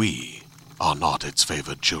 and we are not its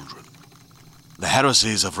favored children. The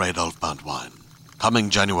heresies of Radolf Burntwine, coming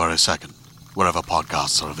January 2nd, wherever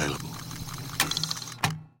podcasts are available.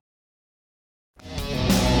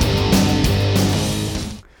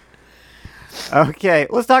 Okay,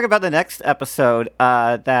 let's talk about the next episode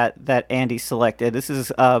that Andy selected. This is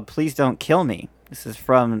Please Don't Kill Me. This is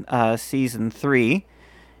from season 3.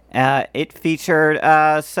 It featured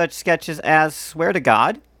such sketches as Swear to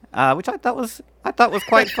God, which I thought was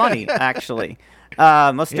quite funny actually.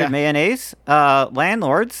 Mustard Mayonnaise,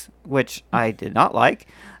 Landlords, which I did not like,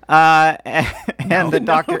 and the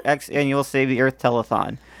Dr. X Annual Save the Earth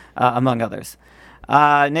Telethon, among others.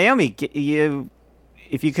 Naomi,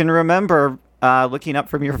 if you can remember. Looking up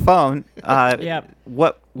from your phone,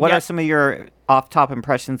 what are some of your off-top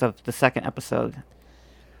impressions of the second episode?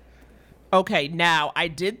 Okay, now, I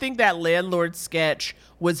did think that landlord sketch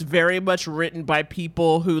was very much written by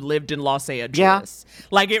people who lived in Los Angeles. Yeah.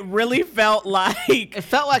 Like, it really felt like... It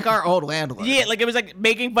felt like our old landlord. Yeah, like, it was, like,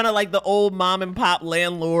 making fun of, like, the old mom-and-pop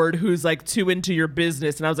landlord who's, like, too into your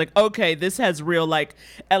business. And I was like, okay, this has real, like,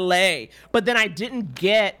 L.A. But then I didn't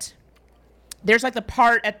get... There's like the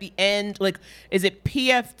part at the end, like, is it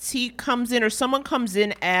PFT comes in or someone comes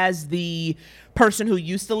in as the person who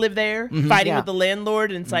used to live there fighting with the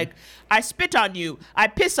landlord. And it's like, I spit on you. I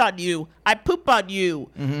piss on you. I poop on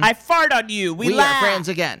you. I fart on you. We laugh. are friends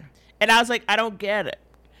again. And I was like, I don't get it.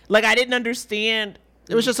 Like, I didn't understand.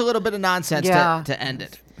 It was just a little bit of nonsense to end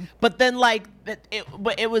it. But then like,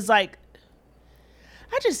 it was like,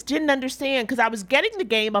 I just didn't understand because I was getting the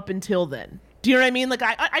game up until then. Do you know what I mean? Like,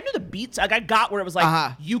 I knew the beats. Like, I got where it was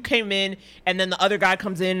like, you came in, and then the other guy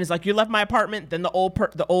comes in and is like, you left my apartment. Then the old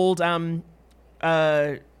tenant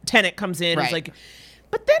comes in and is like,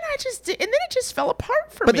 but then and then it just fell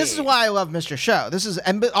apart for me. But this is why I love Mr. Show.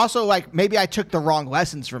 And also, like, maybe I took the wrong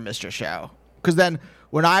lessons from Mr. Show. Because then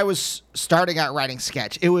when I was starting out writing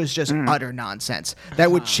sketch, it was just utter nonsense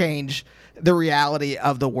that would change the reality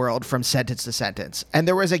of the world from sentence to sentence. And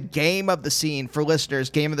there was a game of the scene. For listeners,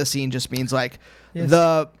 game of the scene just means like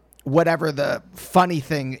the funny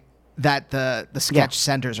thing that the sketch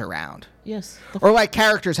centers around. Yes. Or like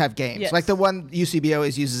characters have games. Yes. Like the one UCB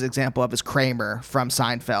always uses example of is Kramer from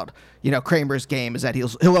Seinfeld. You know, Kramer's game is that he'll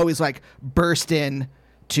always like burst in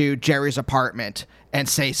to Jerry's apartment and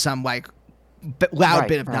say some like loud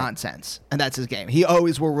bit of nonsense. And that's his game. He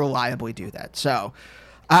always will reliably do that. So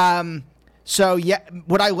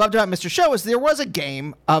what I loved about Mr. Show is there was a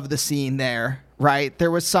game of the scene there, right?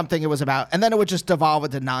 There was something it was about, and then it would just devolve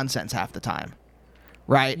into nonsense half the time,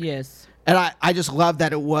 right? Yes. And I just love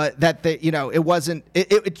that it was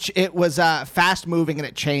it was fast moving and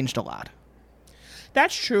it changed a lot.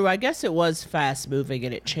 That's true. I guess it was fast moving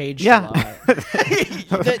and it changed a lot. You're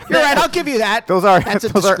right. I'll give you that. Those are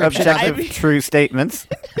description. objective, true statements.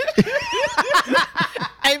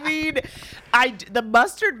 I mean, the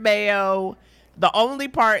mustard mayo, the only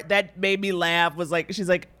part that made me laugh was like, she's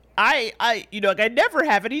like, I never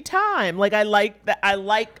have any time. Like, cause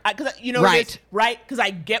because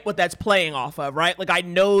I get what that's playing off of, right? Like, I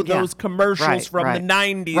know those commercials from the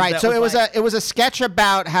 90s. Right. So it was a sketch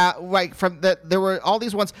about how, like, there were all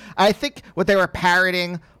these ones. I think what they were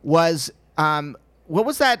parroting was, what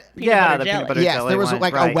was that? The peanut butter jelly. Yes, there was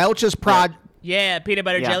like a Welch's Yeah, peanut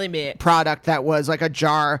butter Yeah. jelly mix. product that was like a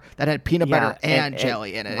jar that had peanut butter and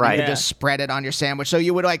jelly in it. right. And you Yeah. just spread it on your sandwich. So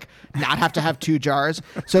you would like not have to have 2 jars.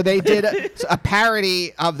 So they did a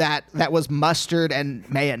parody of that was mustard and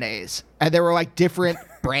mayonnaise. And there were like different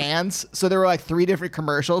brands. So there were like 3 different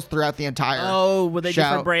commercials throughout the entire Oh, were they show.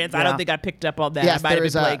 different brands? I Yeah. don't think I picked up on that. Yes, I might there have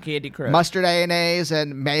was been playing Candy Crush. mustard mayonnaise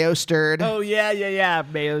and mayo stirred. Oh, yeah.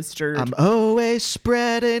 Mayo stirred. I'm always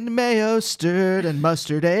spreading mayo stirred and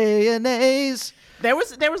mustard mayonnaise. There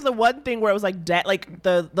was the one thing where it was like dad, like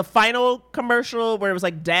the final commercial where it was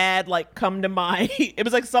like dad, like come to my. It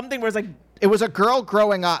was like something where it's like, It was a girl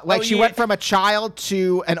growing up. Like Oh, she yeah. went from a child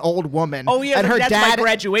to an old woman. oh yeah, and like, her that's dad. my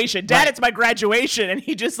graduation. Dad, Right. it's my graduation, and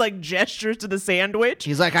he just like gestures to the sandwich.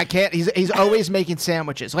 He's like, I can't. He's always making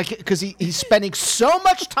sandwiches, like because he's spending so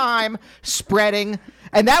much time spreading,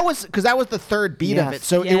 and that was because that was the third beat of Yes. it.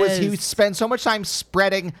 So it was he Yes. would spend so much time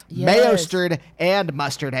spreading mayo Yes. stirred and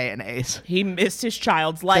mustard mayonnaise. He missed his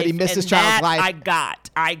child's life. he missed and his child's that life.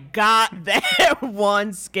 I got that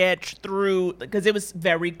one sketch through because it was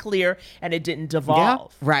very clear and it didn't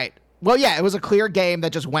devolve. Right. Well, yeah, it was a clear game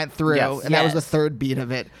that just went through, Yes. and that was the Yes. third beat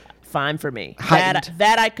of it. Fine for me. Heightened.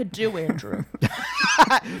 That I could do, Andrew.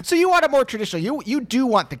 So you want a more traditional. You do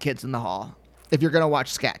want the Kids in the Hall if you're gonna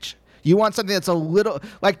watch sketch. You want something that's a little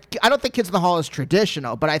like I don't think Kids in the Hall is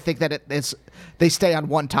traditional, but I think that they stay on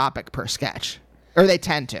one topic per sketch, or they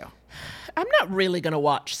tend to. I'm not really gonna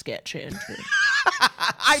watch sketch, Andrew.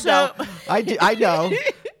 I know. I know.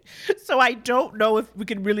 So I don't know if we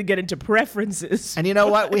can really get into preferences. And you know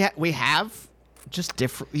what? We have just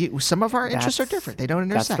different. Some of our interests are different. They don't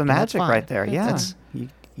intersect. That's the and magic fine. right there. Yeah. That's-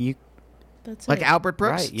 You That's like it. Albert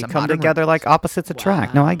Brooks. right. You It's a come modern together like opposites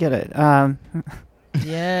attract. No, I get it.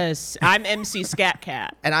 Yes, I'm MC Scat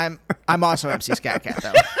Cat. And I'm also MC Scat Cat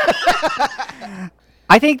though.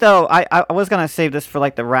 I think though I was gonna save this for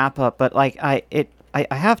like the wrap up, but like I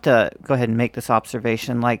have to go ahead and make this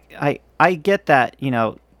observation. Like I get that, you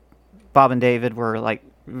know, Bob and David were like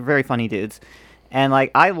very funny dudes, and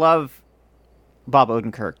like I love Bob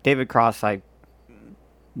Odenkirk. David Cross I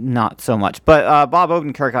not so much, but Bob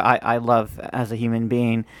Odenkirk I love as a human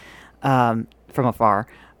being from afar.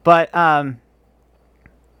 But I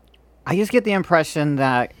just get the impression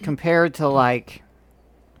that compared to like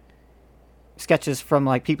sketches from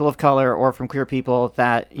like people of color or from queer people,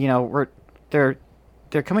 that you know they're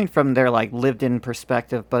coming from their like lived in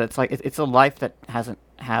perspective, but it's like it's a life that hasn't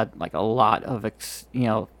had like a lot of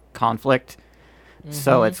conflict.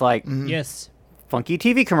 So it's like Yes. funky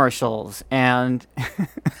TV commercials and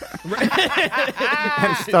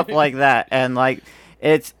and stuff like that, and like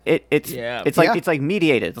it's Yeah. it's like Yeah. it's like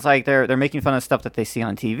mediated. It's like they're making fun of stuff that they see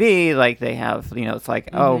on TV. Like they have, you know, it's like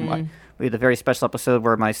we had a very special episode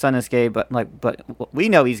where my son is gay, but we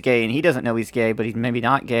know he's gay and he doesn't know he's gay, but he's maybe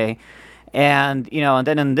not gay. And you know, and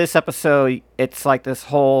then in this episode, it's like this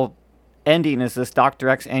whole ending is this Dr.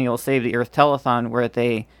 X annual Save the Earth telethon where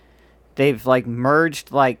they've like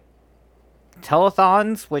merged like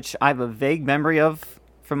telethons, which I have a vague memory of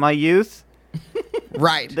from my youth.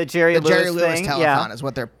 Right. The Jerry Lewis thing, telethon yeah. is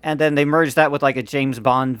what they're. And then they merged that with like a James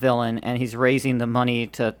Bond villain, and he's raising the money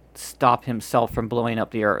to stop himself from blowing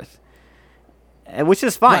up the Earth, which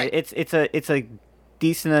is fine. Right. It's a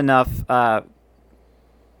decent enough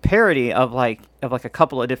parody of like a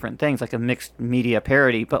couple of different things, like a mixed media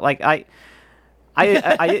parody. But like I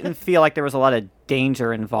didn't feel like there was a lot of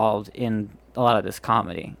danger involved in a lot of this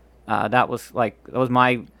comedy. That was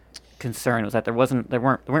my concern, was that they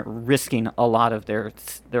weren't risking a lot of their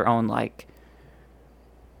own like.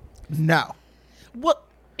 No. Well,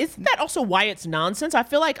 isn't that also why it's nonsense? I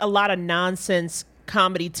feel like a lot of nonsense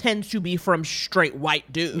comedy tends to be from straight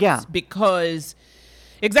white dudes. Yeah. Because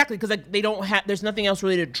like they don't have, there's nothing else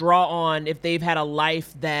really to draw on if they've had a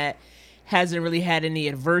life that hasn't really had any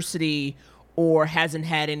adversity or hasn't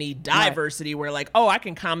had any diversity where like, oh, I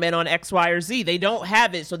can comment on X, Y, or Z. They don't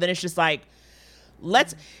have it. So then it's just like,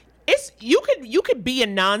 you could be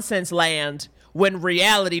in nonsense land when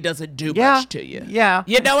reality doesn't do much to you. Yeah.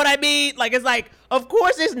 You know what I mean? Like, it's like, of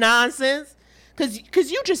course it's nonsense. Cause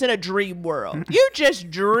you just in a dream world. You just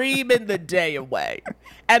dreaming the day away.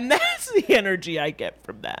 And that's the energy I get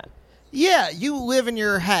from that. Yeah, you live in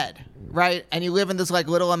your head, right? And you live in this like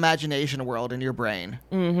little imagination world in your brain.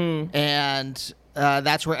 Mm-hmm. And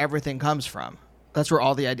that's where everything comes from. That's where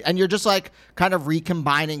all the idea, and you're just like kind of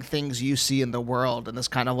recombining things you see in the world in this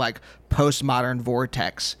kind of like postmodern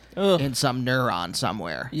vortex in some neuron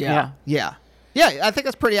somewhere. Yeah. Yeah. Yeah, I think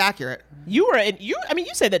that's pretty accurate. You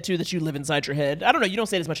say that too, that you live inside your head. I don't know, you don't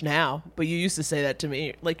say it as much now, but you used to say that to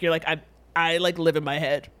me. Like, you're like, I like live in my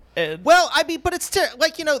head. Well, I mean, but it's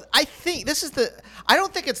like, you know, I think this is I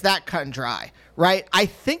don't think it's that cut and dry, right? I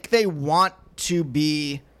think they want to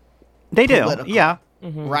be They political, do, yeah.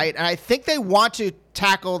 right? And I think they want to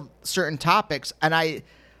tackle certain topics, and I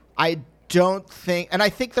don't think, and I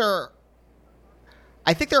think their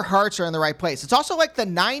hearts are in the right place. It's also like the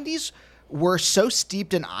 90s were so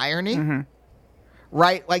steeped in irony,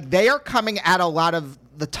 right? Like they are coming at a lot of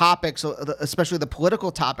the topics, especially the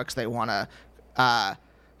political topics they want to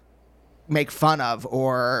make fun of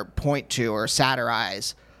or point to or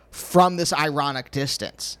satirize from this ironic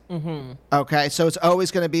distance. Okay, so it's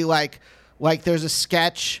always going to be like there's a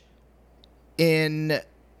sketch in,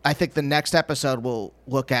 I think the next episode we'll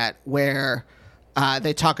look at, where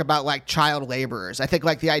they talk about like child laborers. I think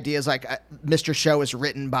like the idea is like Mr. Show is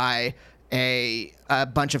written by a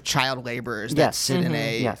bunch of child laborers that sit in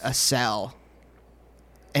a cell,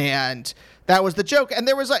 and that was the joke. And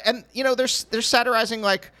there was like, and you know, they're satirizing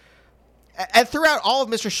like, and throughout all of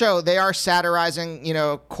Mr. Show, they are satirizing, you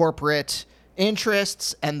know, corporate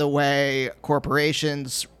interests and the way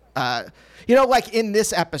corporations, you know, like in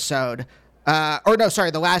this episode,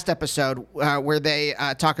 the last episode where they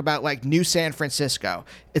talk about like New San Francisco.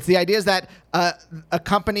 It's the idea is that a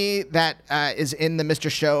company that is in the Mr.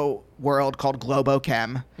 Show world called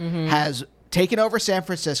Globochem has taken over San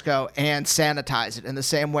Francisco and sanitized it in the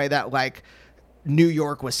same way that like New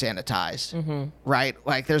York was sanitized, right?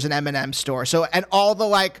 Like there's an M&M store. So, and all the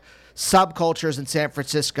like subcultures in San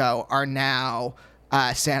Francisco are now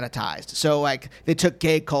sanitized. So like they took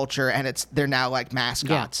gay culture and they're now like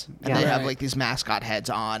mascots, and they have like these mascot heads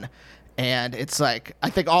on. And it's like, I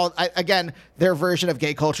think again, their version of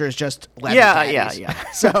gay culture is just leather daddies.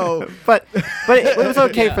 So, but it was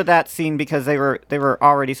okay for that scene because they were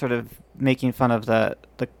already sort of making fun of the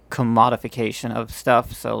commodification of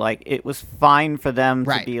stuff. So like it was fine for them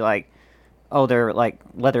to be like, oh, they're like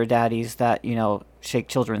leather daddies that, you know, shake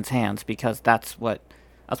children's hands, because that's what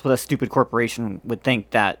a stupid corporation would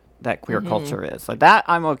think that queer culture is. Like that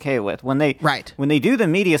I'm okay with. When they do the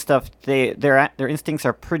media stuff, their instincts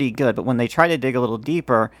are pretty good, but when they try to dig a little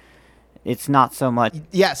deeper, it's not so much.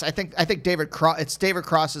 Yes, I think it's David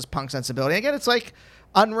Cross's punk sensibility. Again, it's like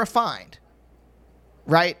unrefined,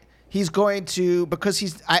 right? He's going to, because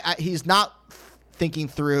he's not thinking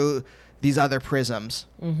through these other prisms.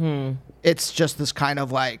 It's just this kind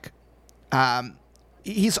of like,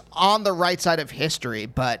 he's on the right side of history,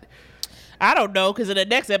 but I don't know, because in the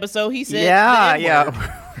next episode he said,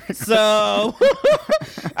 so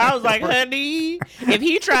I was like, honey, if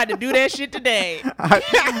he tried to do that shit today.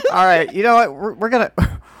 All right, you know what? We're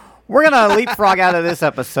gonna leapfrog out of this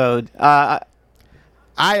episode.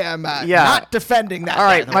 I am not defending that. All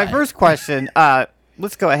right, my first question.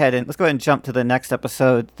 Let's go ahead and jump to the next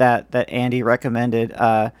episode that Andy recommended.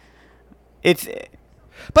 It's.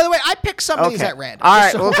 By the way, I picked some of these at random. All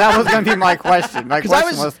right, well, that was going to be my question. My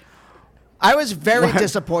question was, I was very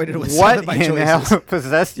disappointed with some of my choices. What in hell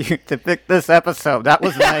possessed you to pick this episode? That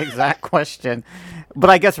was my exact question.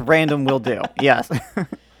 But I guess random will do. Yes.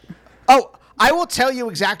 Oh, I will tell you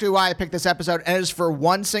exactly why I picked this episode, and it is for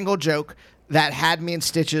one single joke that had me in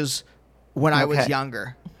stitches when I was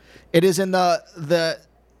younger. It is in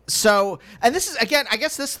so, and this is, again, I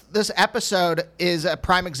guess this episode is a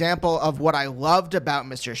prime example of what I loved about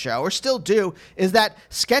Mr. Show, or still do, is that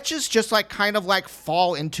sketches just like kind of like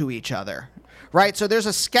fall into each other, right? So there's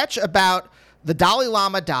a sketch about the Dalai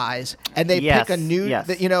Lama dies, and they pick a new,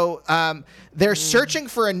 you know, they're searching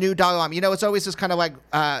for a new Dalai Lama. You know, it's always this kind of like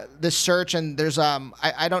this search, and there's,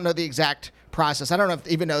 I don't know the exact process. I don't know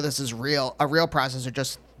even know this is a real process, or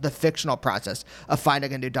just the fictional process of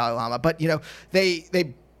finding a new Dalai Lama. But, you know, they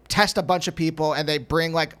test a bunch of people, and they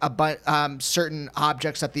bring like certain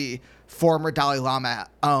objects that the former Dalai Lama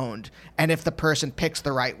owned, and if the person picks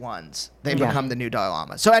the right ones, they become the new Dalai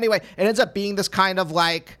Lama. So anyway, it ends up being this kind of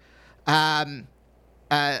like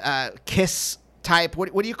Kiss type.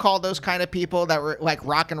 What do you call those kind of people that were like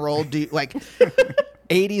rock and roll like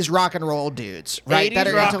 80s rock and roll dudes, right? That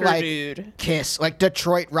are into like Kiss, like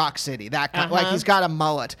Detroit Rock City, that kind. Like he's got a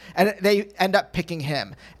mullet, and they end up picking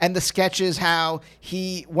him. And the sketch is how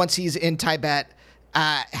once he's in Tibet,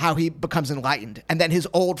 how he becomes enlightened, and then his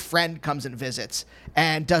old friend comes and visits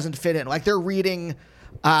and doesn't fit in. Like they're reading,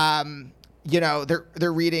 you know,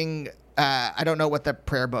 they're reading. I don't know what the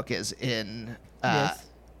prayer book is in.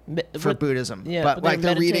 For Buddhism, but like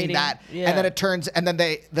they're reading that, and then it turns, and then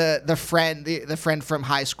the friend from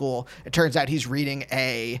high school, it turns out he's reading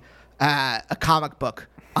a comic book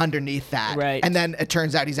underneath that, right? And then it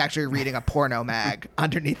turns out he's actually reading a porno mag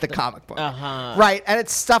underneath the comic book, right? And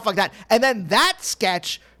it's stuff like that, and then that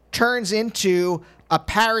sketch turns into a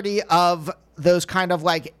parody of those kind of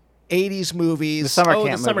like '80s movies. The summer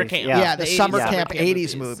camp the summer movies, camp. Yeah, the 80s summer summer camp camp '80s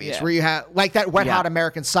movies, movies yeah. where you have like that Wet Yeah. Hot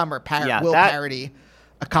American Summer that- parody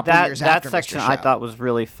a couple that years that after section Mr. I Show. thought was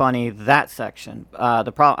really funny. That section,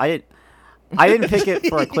 the problem I didn't pick it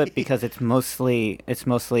for a clip because it's mostly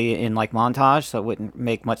in like montage, so it wouldn't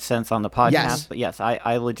make much sense on the podcast. Yes. But yes,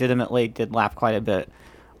 I legitimately did laugh quite a bit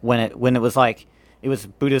when it was like it was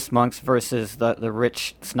Buddhist monks versus the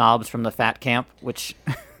rich snobs from the fat camp, which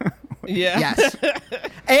Yeah. Yes.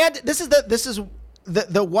 And this is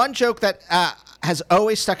the one joke that has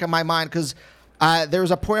always stuck in my mind because there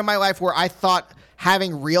was a point in my life where I thought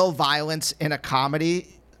having real violence in a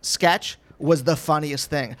comedy sketch was the funniest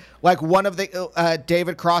thing. Like one of the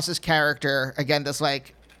David Cross's character, again, this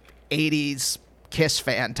like 80s Kiss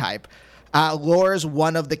fan type, lures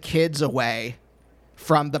one of the kids away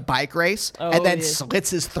from the bike race and then slits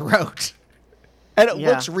his throat. And it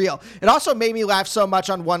looks real. It also made me laugh so much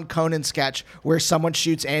on one Conan sketch where someone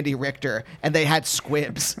shoots Andy Richter and they had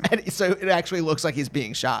squibs. And so it actually looks like he's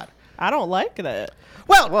being shot. I don't like that.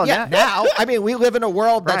 Well, yeah, now, I mean, we live in a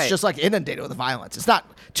world that's Right. just like inundated with violence. It's not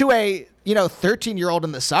to a, 13-year-old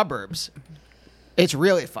in the suburbs. It's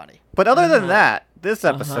really funny. But other than that, this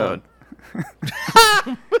episode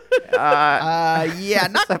Yeah,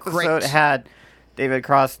 not this episode great. had David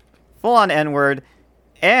Cross full on N-word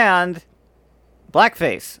and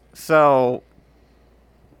blackface. So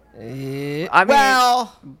I mean,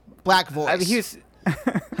 Well, black voice. I mean, he's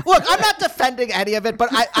Look, I'm not defending any of it, but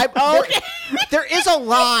there is a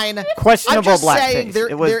line. questionable I'm just saying blackface. there-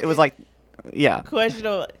 It was there- it was like yeah.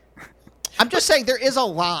 Questionable. I'm just saying there is a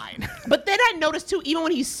line. But then I noticed too, even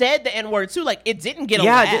when he said the N-word too, like it didn't get a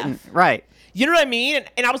Yeah, laugh. it didn't. Right. You know what I mean?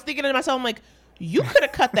 And I was thinking to myself, I'm like, you could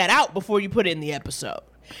have cut that out before you put it in the episode,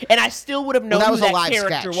 and I still would have known that who was a that live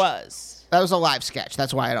character sketch. was. That was a live sketch.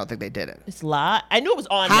 That's why I don't think they did it. It's live. I knew it was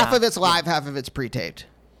on. Half now. of it's live, half of it's pre-taped.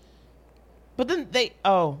 But then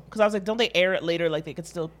because I was like, don't they air it later? Like they could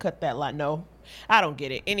still cut that line. No, I don't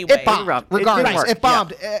get it. Anyway, It bombed. It didn't Regardless, work, it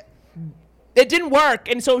bombed. it didn't work,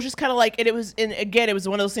 and so it was just kind of like, and it was, and again, it was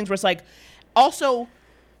one of those things where it's like, also,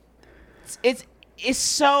 it's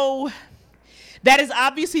so. That is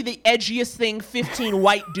obviously the edgiest thing 15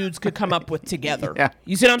 white dudes could come up with together. Yeah.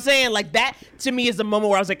 You see what I'm saying? Like that to me is the moment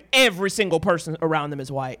where I was like, every single person around them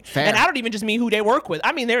is white. Fair. And I don't even just mean who they work with.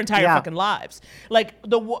 I mean their entire Yeah. fucking lives. Like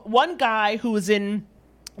the one guy who was in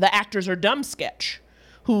the Actors Are Dumb sketch,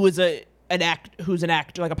 who is an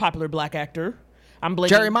actor, like a popular black actor. I'm blanking.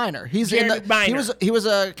 Jerry Minor. He Minor. was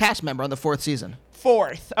a cast member on the 4th season.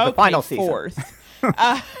 Fourth. Okay, final season. Fourth.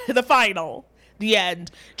 The final. The end.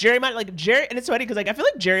 Jerry Minor, and it's funny because I feel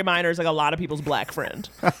like Jerry Minor is like a lot of people's black friend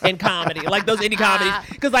in comedy, like those indie comedies.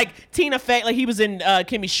 Because Tina Fey, he was in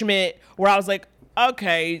Kimmy Schmidt, where I was like,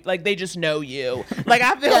 okay, they just know you. Like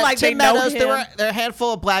I feel like Tim they know Meadows, him. there are a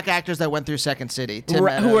handful of black actors that went through Second City. Tim Who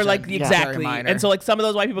Meadows were and like Jerry exactly, Minor. and so some of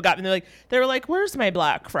those white people got me. They were like, "Where's my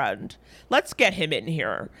black friend? Let's get him in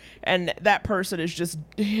here." And that person is just,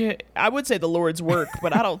 I would say the Lord's work,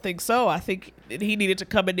 but I don't think so. I think he needed to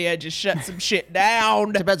come in there and just shut some shit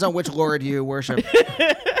down. Depends on which Lord you worship.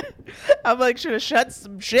 I'm like, should have shut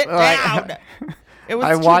some shit Right. down. It was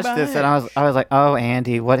I too watched this and much. I was like, "Oh,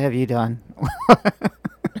 Andy, what have you done?"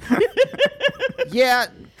 Yeah.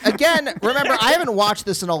 Again, remember, I haven't watched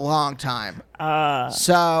this in a long time.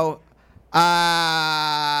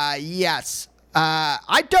 Yes.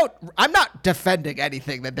 I'm not defending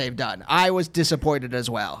anything that they've done. I was disappointed as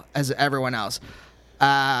well as everyone else.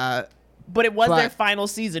 But it was their but- final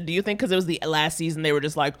season. Do you think because it was the last season, they were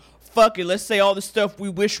just like, fuck it, let's say all the stuff we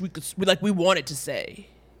wish we could, we wanted to say.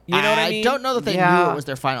 You know what I mean? don't know that they Yeah. knew it was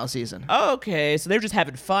their final season. Okay, so they're just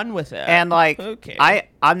having fun with it. And okay.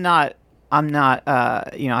 I'm not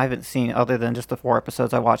I haven't seen other than just the 4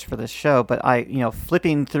 episodes I watched for this show, but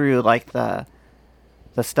flipping through the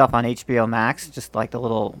stuff on HBO Max, just the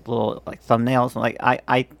little thumbnails,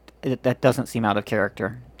 that doesn't seem out of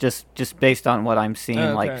character. Just based on what I'm seeing,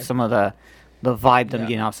 Okay. some of the vibe I'm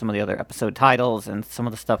getting off some of the other episode titles and some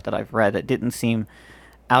of the stuff that I've read, that didn't seem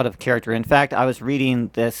out of character. In fact, I was reading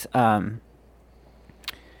this thing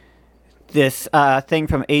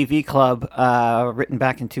from AV Club, written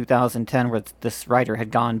back in 2010, where this writer had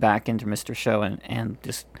gone back into Mr. Show and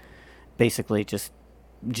just basically just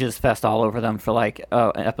fest all over them for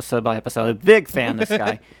episode by episode. A big fan, this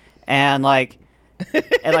guy, and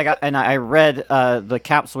I read the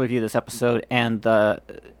capsule review of this episode, and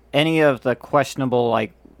any of the questionable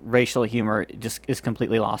racial humor just is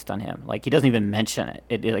completely lost on him. He doesn't even mention it.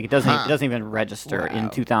 It doesn't even register in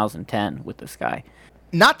 2010 with this guy.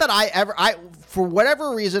 Not that for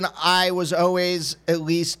whatever reason, I was always at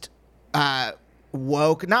least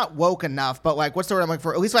not woke enough, but like, what's the word I'm looking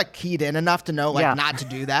for? At least like keyed in enough to know like not to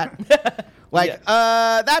do that. Like,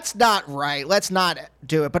 that's not right. Let's not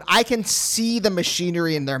do it. But I can see the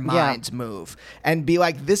machinery in their minds move and be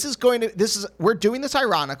like, we're doing this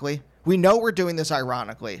ironically. We know we're doing this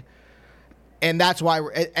ironically. And that's why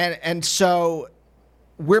and so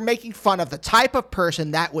we're making fun of the type of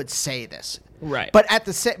person that would say this. Right. But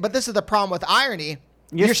but this is the problem with irony.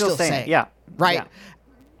 You're still saying it. Yeah. Right.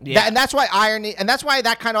 Yeah. And that's why irony, and that's why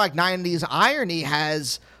that kind of like 90s irony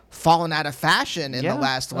has fallen out of fashion in the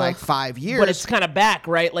last 5 years. But it's kind of back,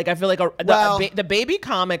 right? Like I feel like the baby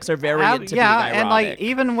comics are very into being ironic. And like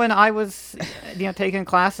even when I was taking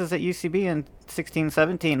classes at UCB in 16,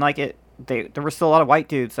 17, like there were still a lot of white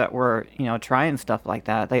dudes that were trying stuff like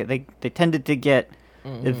that. They tended to get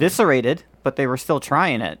eviscerated, but they were still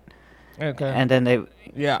trying it. Okay. And then they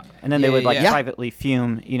would privately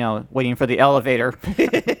fume, waiting for the elevator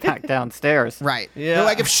back downstairs. Right. Yeah. They're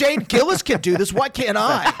like, if Shane Gillis can do this, why can't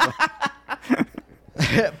I?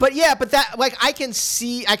 but that like I can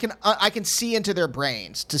see into their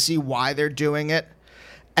brains to see why they're doing it,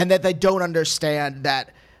 and that they don't understand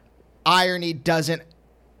that irony doesn't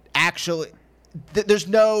actually. There's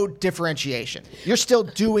no differentiation. You're still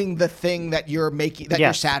doing the thing that you're making, that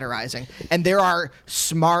you're satirizing, and there are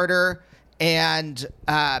smarter and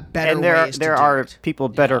better ways. There are people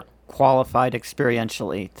better qualified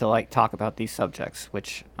experientially to like talk about these subjects,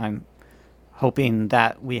 which I'm hoping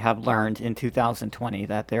that we have learned in 2020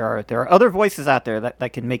 that there are other voices out there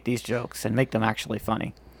that can make these jokes and make them actually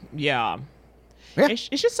funny. Yeah. It's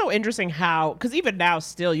just so interesting how, because even now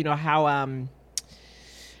still,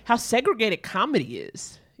 how segregated comedy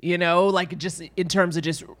is, like just in terms of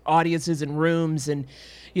just audiences and rooms and,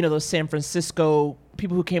 those San Francisco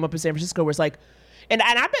people who came up in San Francisco was like, and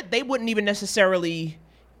I bet they wouldn't even necessarily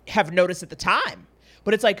have noticed at the time,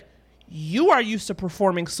 but it's like, you are used to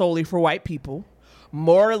performing solely for white people,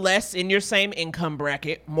 more or less in your same income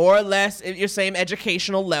bracket, more or less in your same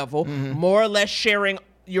educational level, more or less sharing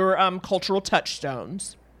your cultural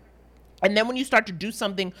touchstones. And then when you start to do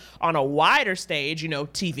something on a wider stage,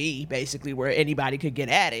 TV, basically, where anybody could get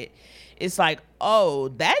at it, it's like, oh,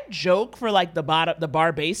 that joke for like the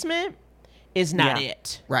bar basement is not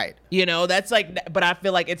it. Right. That's like, but I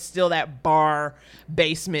feel like it's still that bar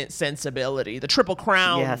basement sensibility, the Triple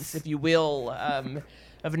Crowns, if you will,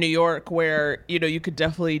 of New York, where, you could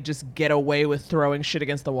definitely just get away with throwing shit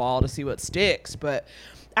against the wall to see what sticks. But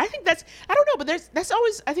I think I don't know, but that's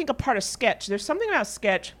always, I think, a part of sketch. There's something about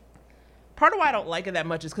sketch. Part of why I don't like it that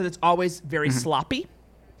much is because it's always very sloppy.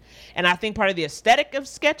 And I think part of the aesthetic of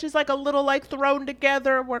sketch is like a little like thrown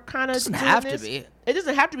together. We're kind of doesn't have to be. It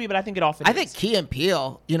doesn't have to be, but I think it often is. I think Key and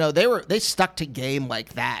Peele, they stuck to game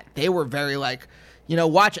like that. They were very like,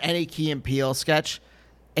 watch any Key and Peele sketch,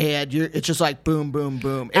 and it's just like boom, boom,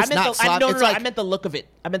 boom. It's not sloppy. I meant the look of it.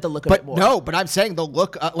 I meant the look of it more. No, but I'm saying the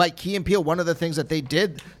look, like Key and Peele, one of the things that they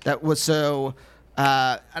did that was so...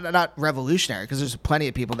 not revolutionary, because there's plenty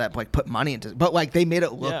of people that like put money into it, but like they made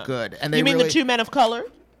it look good. And you mean the two men of color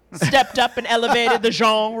stepped up and elevated the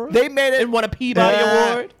genre? They made it and won a Peabody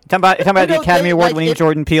Award. Talking about the Academy Award winning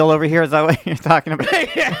Jordan Peele over here. Is that what you're talking about?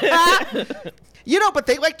 But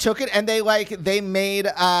they like took it and they made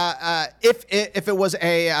if it was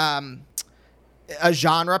a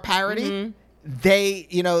genre parody. They,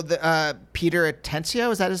 Peter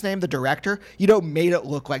Atencio, is that his name? The director, made it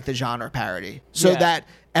look like the genre parody so that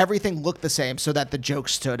everything looked the same so that the joke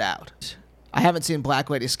stood out. I haven't seen Black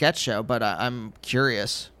Lady Sketch Show, but I'm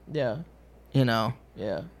curious. Yeah.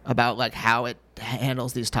 About like how it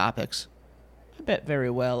handles these topics. I bet very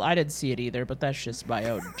well. I didn't see it either, but that's just my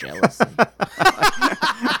own jealousy.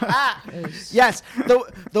 Yes,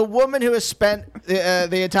 the woman who has spent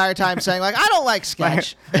the entire time saying like, I don't like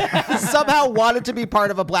sketch, somehow wanted to be part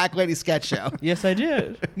of a Black Lady Sketch Show. Yes, I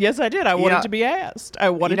did. I wanted to be asked. I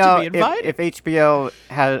wanted to be invited. If HBO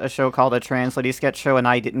had a show called a Trans Lady Sketch Show and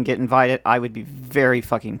I didn't get invited, I would be very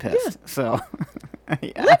fucking pissed. Yeah. So,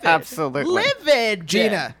 absolutely. Livid.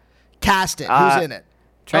 Gina, cast it. Who's in it?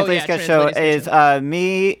 Trans Lady Sketch Show is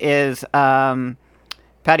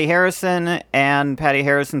Patty Harrison and Patty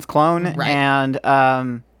Harrison's clone, and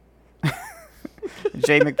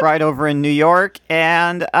Jay McBride over in New York,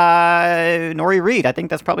 and Nori Reed. I think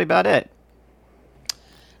that's probably about it.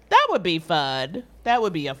 That would be fun. That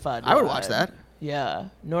would be a fun I would watch that. Yeah.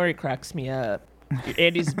 Nori cracks me up.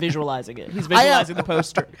 Andy's visualizing it. He's visualizing the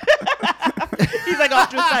poster. He's like off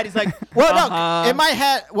to his side. He's like, no, in my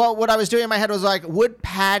head, what I was doing in my head was like, would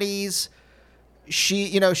Patty's, she's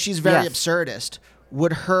very absurdist.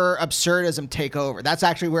 would her absurdism take over? That's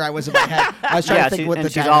actually where I was in my head. I was trying to think what the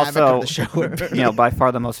she's dynamic also, of the show would be. by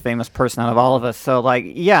far the most famous person out of all of us. So,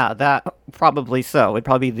 that probably so. It'd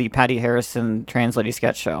probably be the Patty Harrison Translating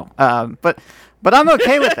Sketch Show. But I'm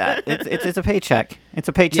okay with that. It's a paycheck. It's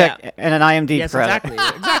a paycheck and an IMDb credit.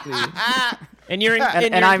 Exactly. And you're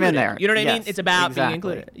and I'm in there. You know what I mean? Yes, It's about being exactly.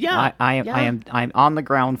 included. Yeah. I'm on the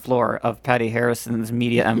ground floor of Patty Harrison's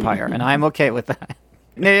media empire, and I'm okay with that.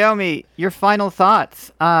 Naomi, your final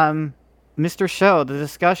thoughts. Mr. Show, the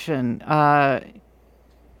discussion.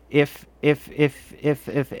 If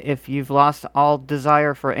you've lost all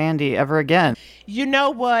desire for Andy ever again. You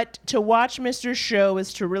know what? To watch Mr. Show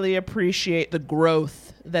is to really appreciate the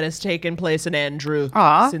growth that has taken place in Andrew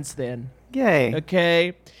since then. Yay.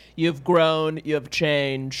 Okay? You've grown, you have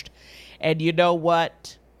changed. And you know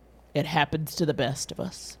what? It happens to the best of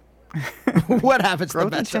us. What happens to the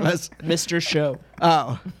best of us? Mr. Show.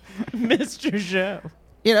 Oh. Mr. Show.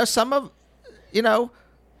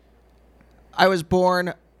 I was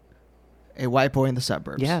born a white boy in the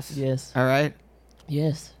suburbs. Yes. All right?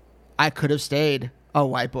 Yes. I could have stayed a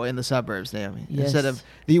white boy in the suburbs, Naomi, Yes. instead of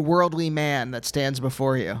the worldly man that stands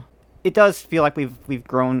before you. It does feel like we've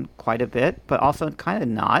grown quite a bit, but also kind of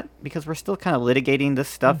not, because we're still kind of litigating this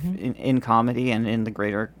stuff in comedy and in the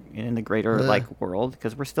greater world,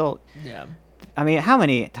 because we're still. Yeah. I mean, how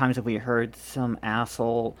many times have we heard some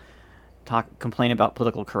asshole complain about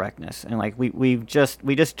political correctness, and we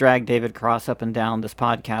just dragged David Cross up and down this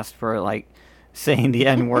podcast for saying the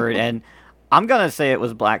N-word, and I'm gonna say it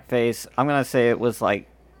was blackface. I'm gonna say it was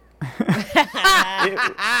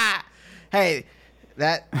Hey.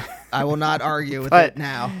 That I will not argue with it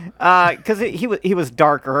now. Because he was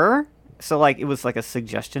darker, so it was a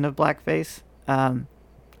suggestion of blackface. I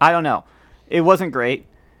don't know. It wasn't great,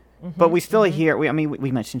 but we still hear. We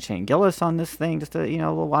mentioned Shane Gillis on this thing just a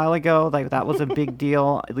little while ago. That was a big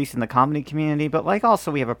deal, at least in the comedy community. But also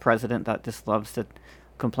we have a president that just loves to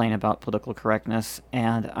complain about political correctness,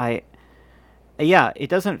 and it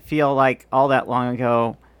doesn't feel like all that long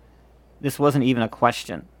ago. This wasn't even a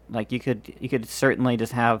question. You could certainly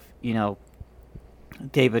just have,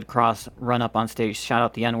 David Cross run up on stage, shout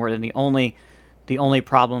out the N-word, and the only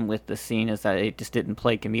problem with the scene is that it just didn't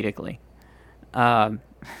play comedically.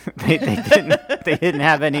 They didn't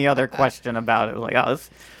have any other question about it. It's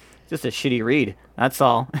just a shitty read. That's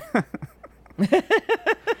all.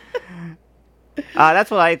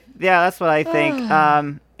 That's what I think.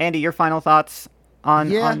 Andy, your final thoughts on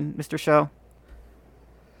Mr. Show?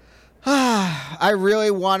 I really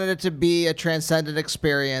wanted it to be a transcendent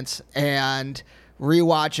experience, and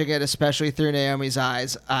rewatching it, especially through Naomi's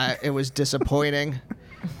eyes, it was disappointing.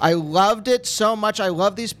 I loved it so much. I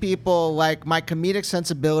love these people. My comedic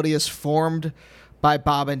sensibility is formed by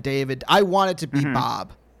Bob and David. I wanted to be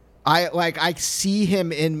Bob. I see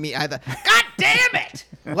him in me. God damn it!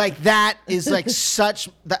 That is such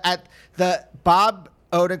the Bob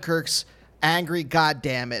Odenkirk's angry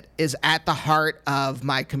goddammit is at the heart of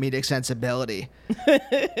my comedic sensibility.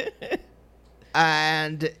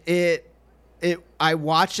 And I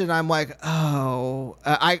watched it and I'm like, oh,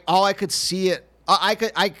 I could see it. I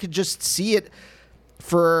could just see it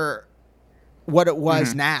for what it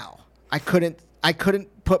was now. I couldn't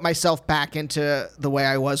put myself back into the way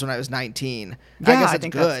I was when I was 19. Yeah, I guess I that's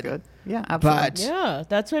think good. that's good. Yeah, absolutely. But Yeah,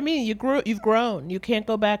 that's what I mean. You've grown. You can't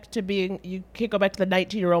go back to the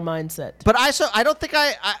 19-year-old mindset. But I don't think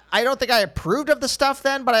I approved of the stuff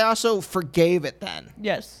then, but I also forgave it then.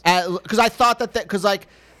 Yes. Because I thought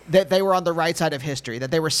that they were on the right side of history, that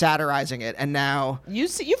they were satirizing it, and now You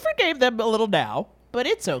forgave them a little now, but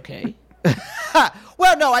it's okay.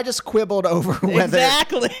 well, no, I just quibbled over whether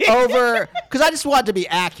Exactly. because I just wanted to be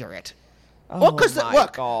accurate. Well, because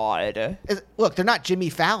God. Look, they're not Jimmy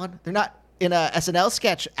Fallon. They're not in a SNL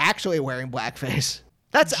sketch actually wearing blackface.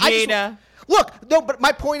 That's Gina. But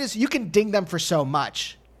my point is, you can ding them for so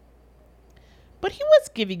much. But he was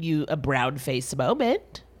giving you a brown face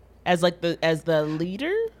moment as the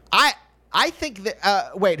leader. I think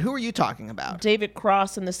that. Wait, who are you talking about? David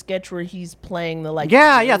Cross in the sketch where he's playing the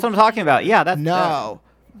Yeah, that's what I'm talking about. Yeah, that's no.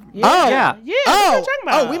 Yeah. Oh, yeah. yeah. That's what I'm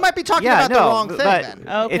talking about. We might be talking about the wrong thing then.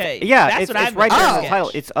 Okay. That's what it's I'm right there in the thinking.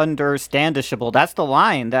 title. It's understandable. That's the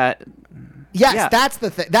line that. Yes, Yeah. that's the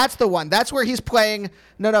thing. That's the one. That's where he's playing.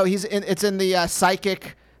 No, it's in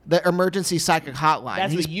the the emergency psychic hotline.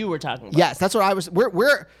 That's what you were talking about. Yes, that's what I was.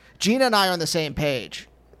 We're Gina and I are on the same page.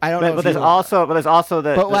 I don't know. But there's also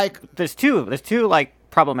there's two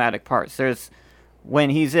problematic parts. There's when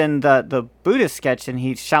he's in the Buddhist sketch and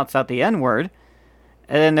he shouts out the N-word.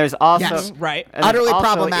 And then there's also Yes, right. and there's utterly also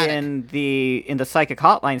problematic in the psychic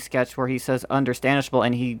hotline sketch where he says understandable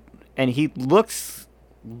and he looks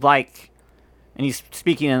like, and he's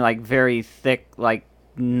speaking in like very thick, like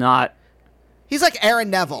not. He's like Aaron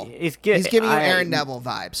Neville. He's giving you Aaron Neville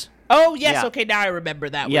vibes. Oh, yes. Yeah. Okay, now I remember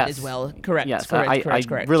that one as well. Correct. Yes, correct.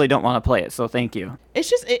 I really don't want to play it, so thank you. It's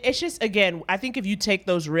just again, I think if you take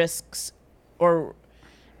those risks, or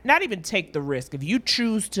not even take the risk, if you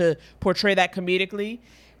choose to portray that comedically,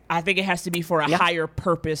 I think it has to be for a higher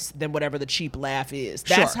purpose than whatever the cheap laugh is.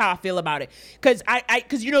 That's how I feel about it. Because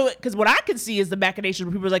because what I can see is the machination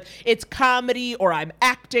where people are like, it's comedy, or I'm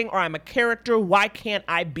acting, or I'm a character. Why can't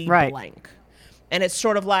I be blank? And it's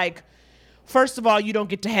sort of like, first of all, you don't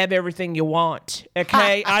get to have everything you want,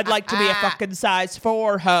 okay? I'd like to be a fucking size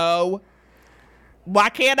 4, ho. Why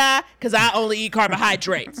can't I? Because I only eat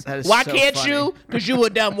carbohydrates. Why so can't funny. you? Because you a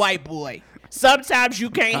dumb white boy. Sometimes you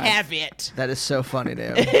can't have it. That is so funny,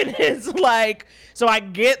 dude. And it's like, so I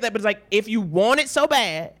get that, but it's like, if you want it so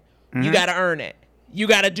bad, you got to earn it. You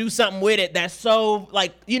got to do something with it that's so,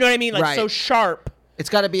 like, you know what I mean? Like, so sharp. It's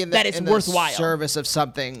got to be in the worthwhile service of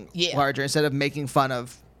something larger instead of making fun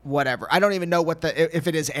of whatever. I don't even know if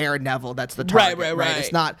it is Aaron Neville that's the target. Right.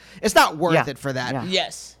 It's not worth it for that. Yeah.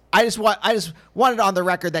 Yes. I just wanted on the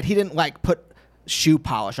record that he didn't like put shoe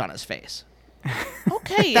polish on his face.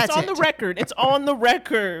 Okay, it's on the record. It's on the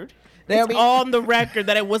record. It's on the record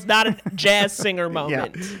that it was not a jazz singer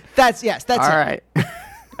moment. That's all it. Right.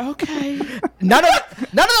 Okay. None of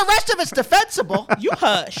the rest of it's defensible. You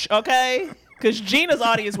hush, okay? Because Gina's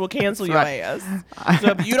audience will cancel your ass.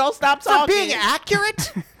 So if you don't stop talking. For being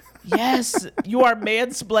accurate? Yes, you are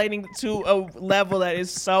mansplaining to a level that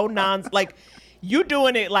is so like, you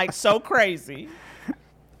doing it like so crazy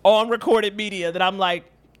on recorded media that I'm like,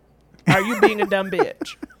 are you being a dumb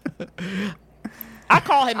bitch? I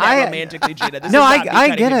call him that romantically, Gina. This is not me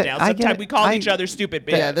cutting him down. Sometimes we call each other stupid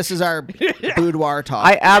bitch. Yeah, this is our boudoir talk.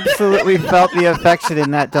 I absolutely felt the affection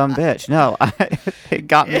in that dumb bitch. No, it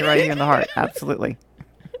got me right in the heart. Absolutely.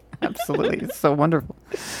 It's so wonderful.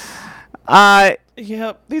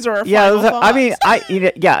 Yep, these are our final thoughts. I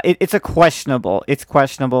mean, it's a questionable. It's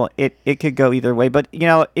questionable. It could go either way. But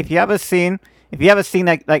if you have a scene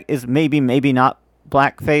that like is maybe not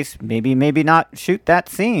blackface, maybe not, shoot that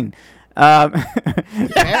scene. Maybe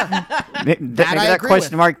that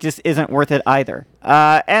question mark just isn't worth it either.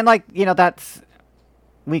 And that's,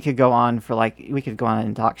 we could go on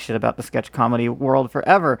and talk shit about the sketch comedy world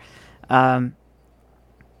forever. And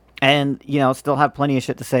still have plenty of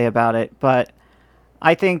shit to say about it, but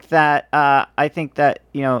I think that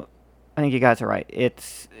you guys are right.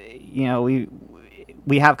 It's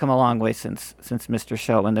we have come a long way since Mr.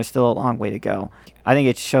 Show, and there's still a long way to go. I think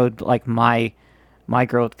it showed like my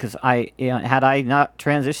growth, because had I not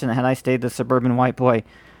transitioned, had I stayed the suburban white boy,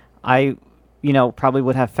 I probably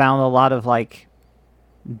would have found a lot of like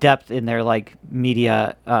depth in their like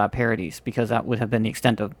media parodies, because that would have been the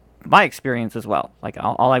extent of my experience as well. Like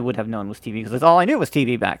all I would have known was TV, because that's all I knew was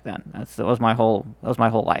TV back then. That was my whole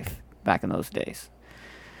life back in those days.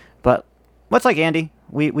 But much like Andy,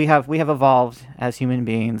 we have evolved as human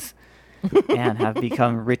beings and have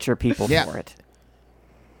become richer people for it.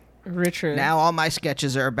 Richer. Now all my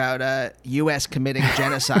sketches are about U.S. committing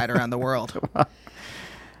genocide around the world.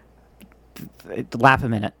 Laugh a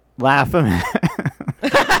minute. Absolutely.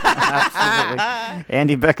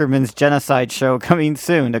 Andy Beckerman's Genocide Show coming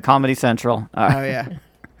soon to Comedy Central. Oh, yeah.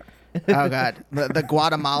 Oh, God. The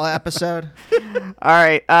Guatemala episode? All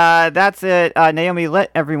right. That's it. Naomi,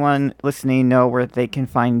 let everyone listening know where they can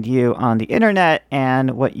find you on the internet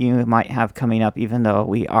and what you might have coming up, even though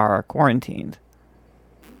we are quarantined.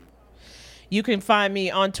 You can find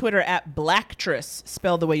me on Twitter at Blacktress,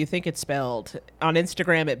 spelled the way you think it's spelled. On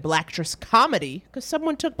Instagram at Blacktress Comedy, because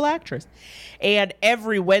someone took Blacktress. And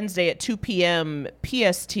every Wednesday at 2 p.m.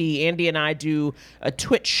 PST, Andy and I do a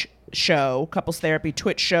Twitch show, Couples Therapy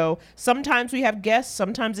Twitch show. Sometimes we have guests,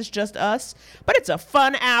 sometimes it's just us. But it's a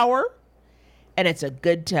fun hour, and it's a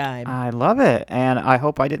good time. I love it. And I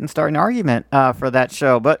hope I didn't start an argument for that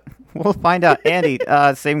show, but we'll find out. Andy,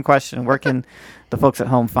 same question. Where can the folks at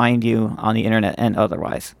home find you on the internet and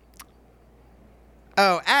otherwise?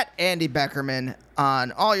 Oh, at Andy Beckerman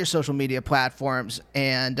on all your social media platforms.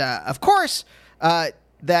 And, of course,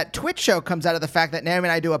 that Twitch show comes out of the fact that Naomi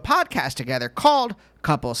and I do a podcast together called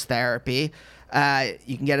Couples Therapy.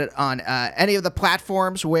 You can get it on any of the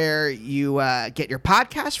platforms where you get your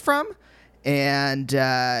podcast from, and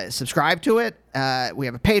subscribe to it. We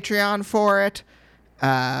have a Patreon for it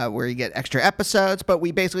where you get extra episodes. But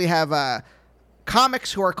we basically have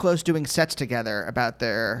comics who are close doing sets together about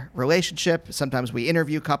their relationship. Sometimes we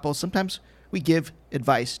interview couples. Sometimes we give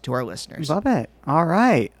advice to our listeners. Love it. All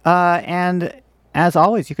right. And as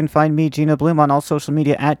always, you can find me, Gina Bloom, on all social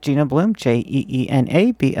media at Gina Bloom,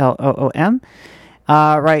 JeenaBloom.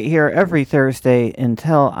 Right here every Thursday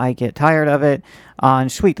until I get tired of it on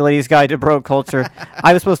Sweet the Ladies Guide to Bro Culture.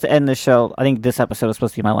 I was supposed to end the show. I think this episode was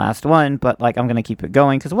supposed to be my last one, but like I'm going to keep it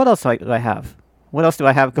going because what else do I have? What else do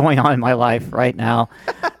I have going on in my life right now?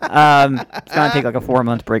 It's going to take like a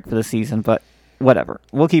 4-month break for the season, but whatever.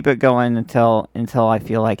 We'll keep it going until I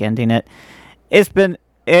feel like ending it. It's been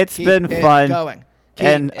fun. Going.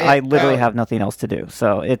 And I literally have nothing else to do,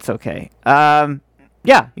 so it's okay.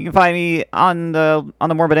 Yeah, you can find me on the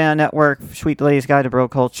More Banana Network, Sweet the Ladies Guide to Bro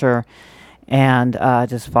Culture, and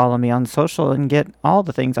just follow me on social and get all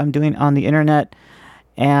the things I'm doing on the internet.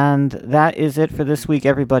 And that is it for this week,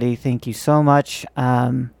 everybody. Thank you so much.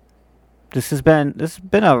 This has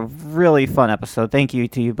been a really fun episode. Thank you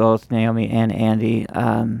to you both, Naomi and Andy.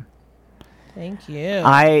 Thank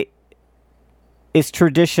you. It's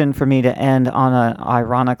tradition for me to end on an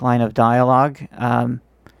ironic line of dialogue.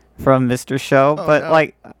 From Mr. Show,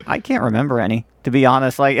 like I can't remember any, to be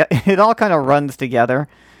honest. Like it all kind of runs together,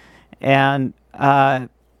 and I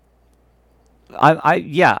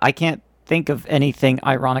can't think of anything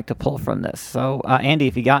ironic to pull from this. So Andy,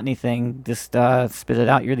 if you got anything, just spit it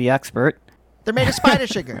out. You're the expert. They're made of spider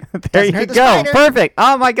sugar. There you go. Perfect.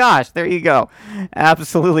 Oh my gosh, there you go.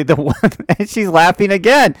 Absolutely the one. And she's laughing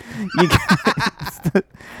again. You guys.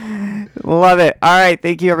 Love it. All right,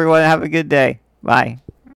 thank you everyone. Have a good day. Bye.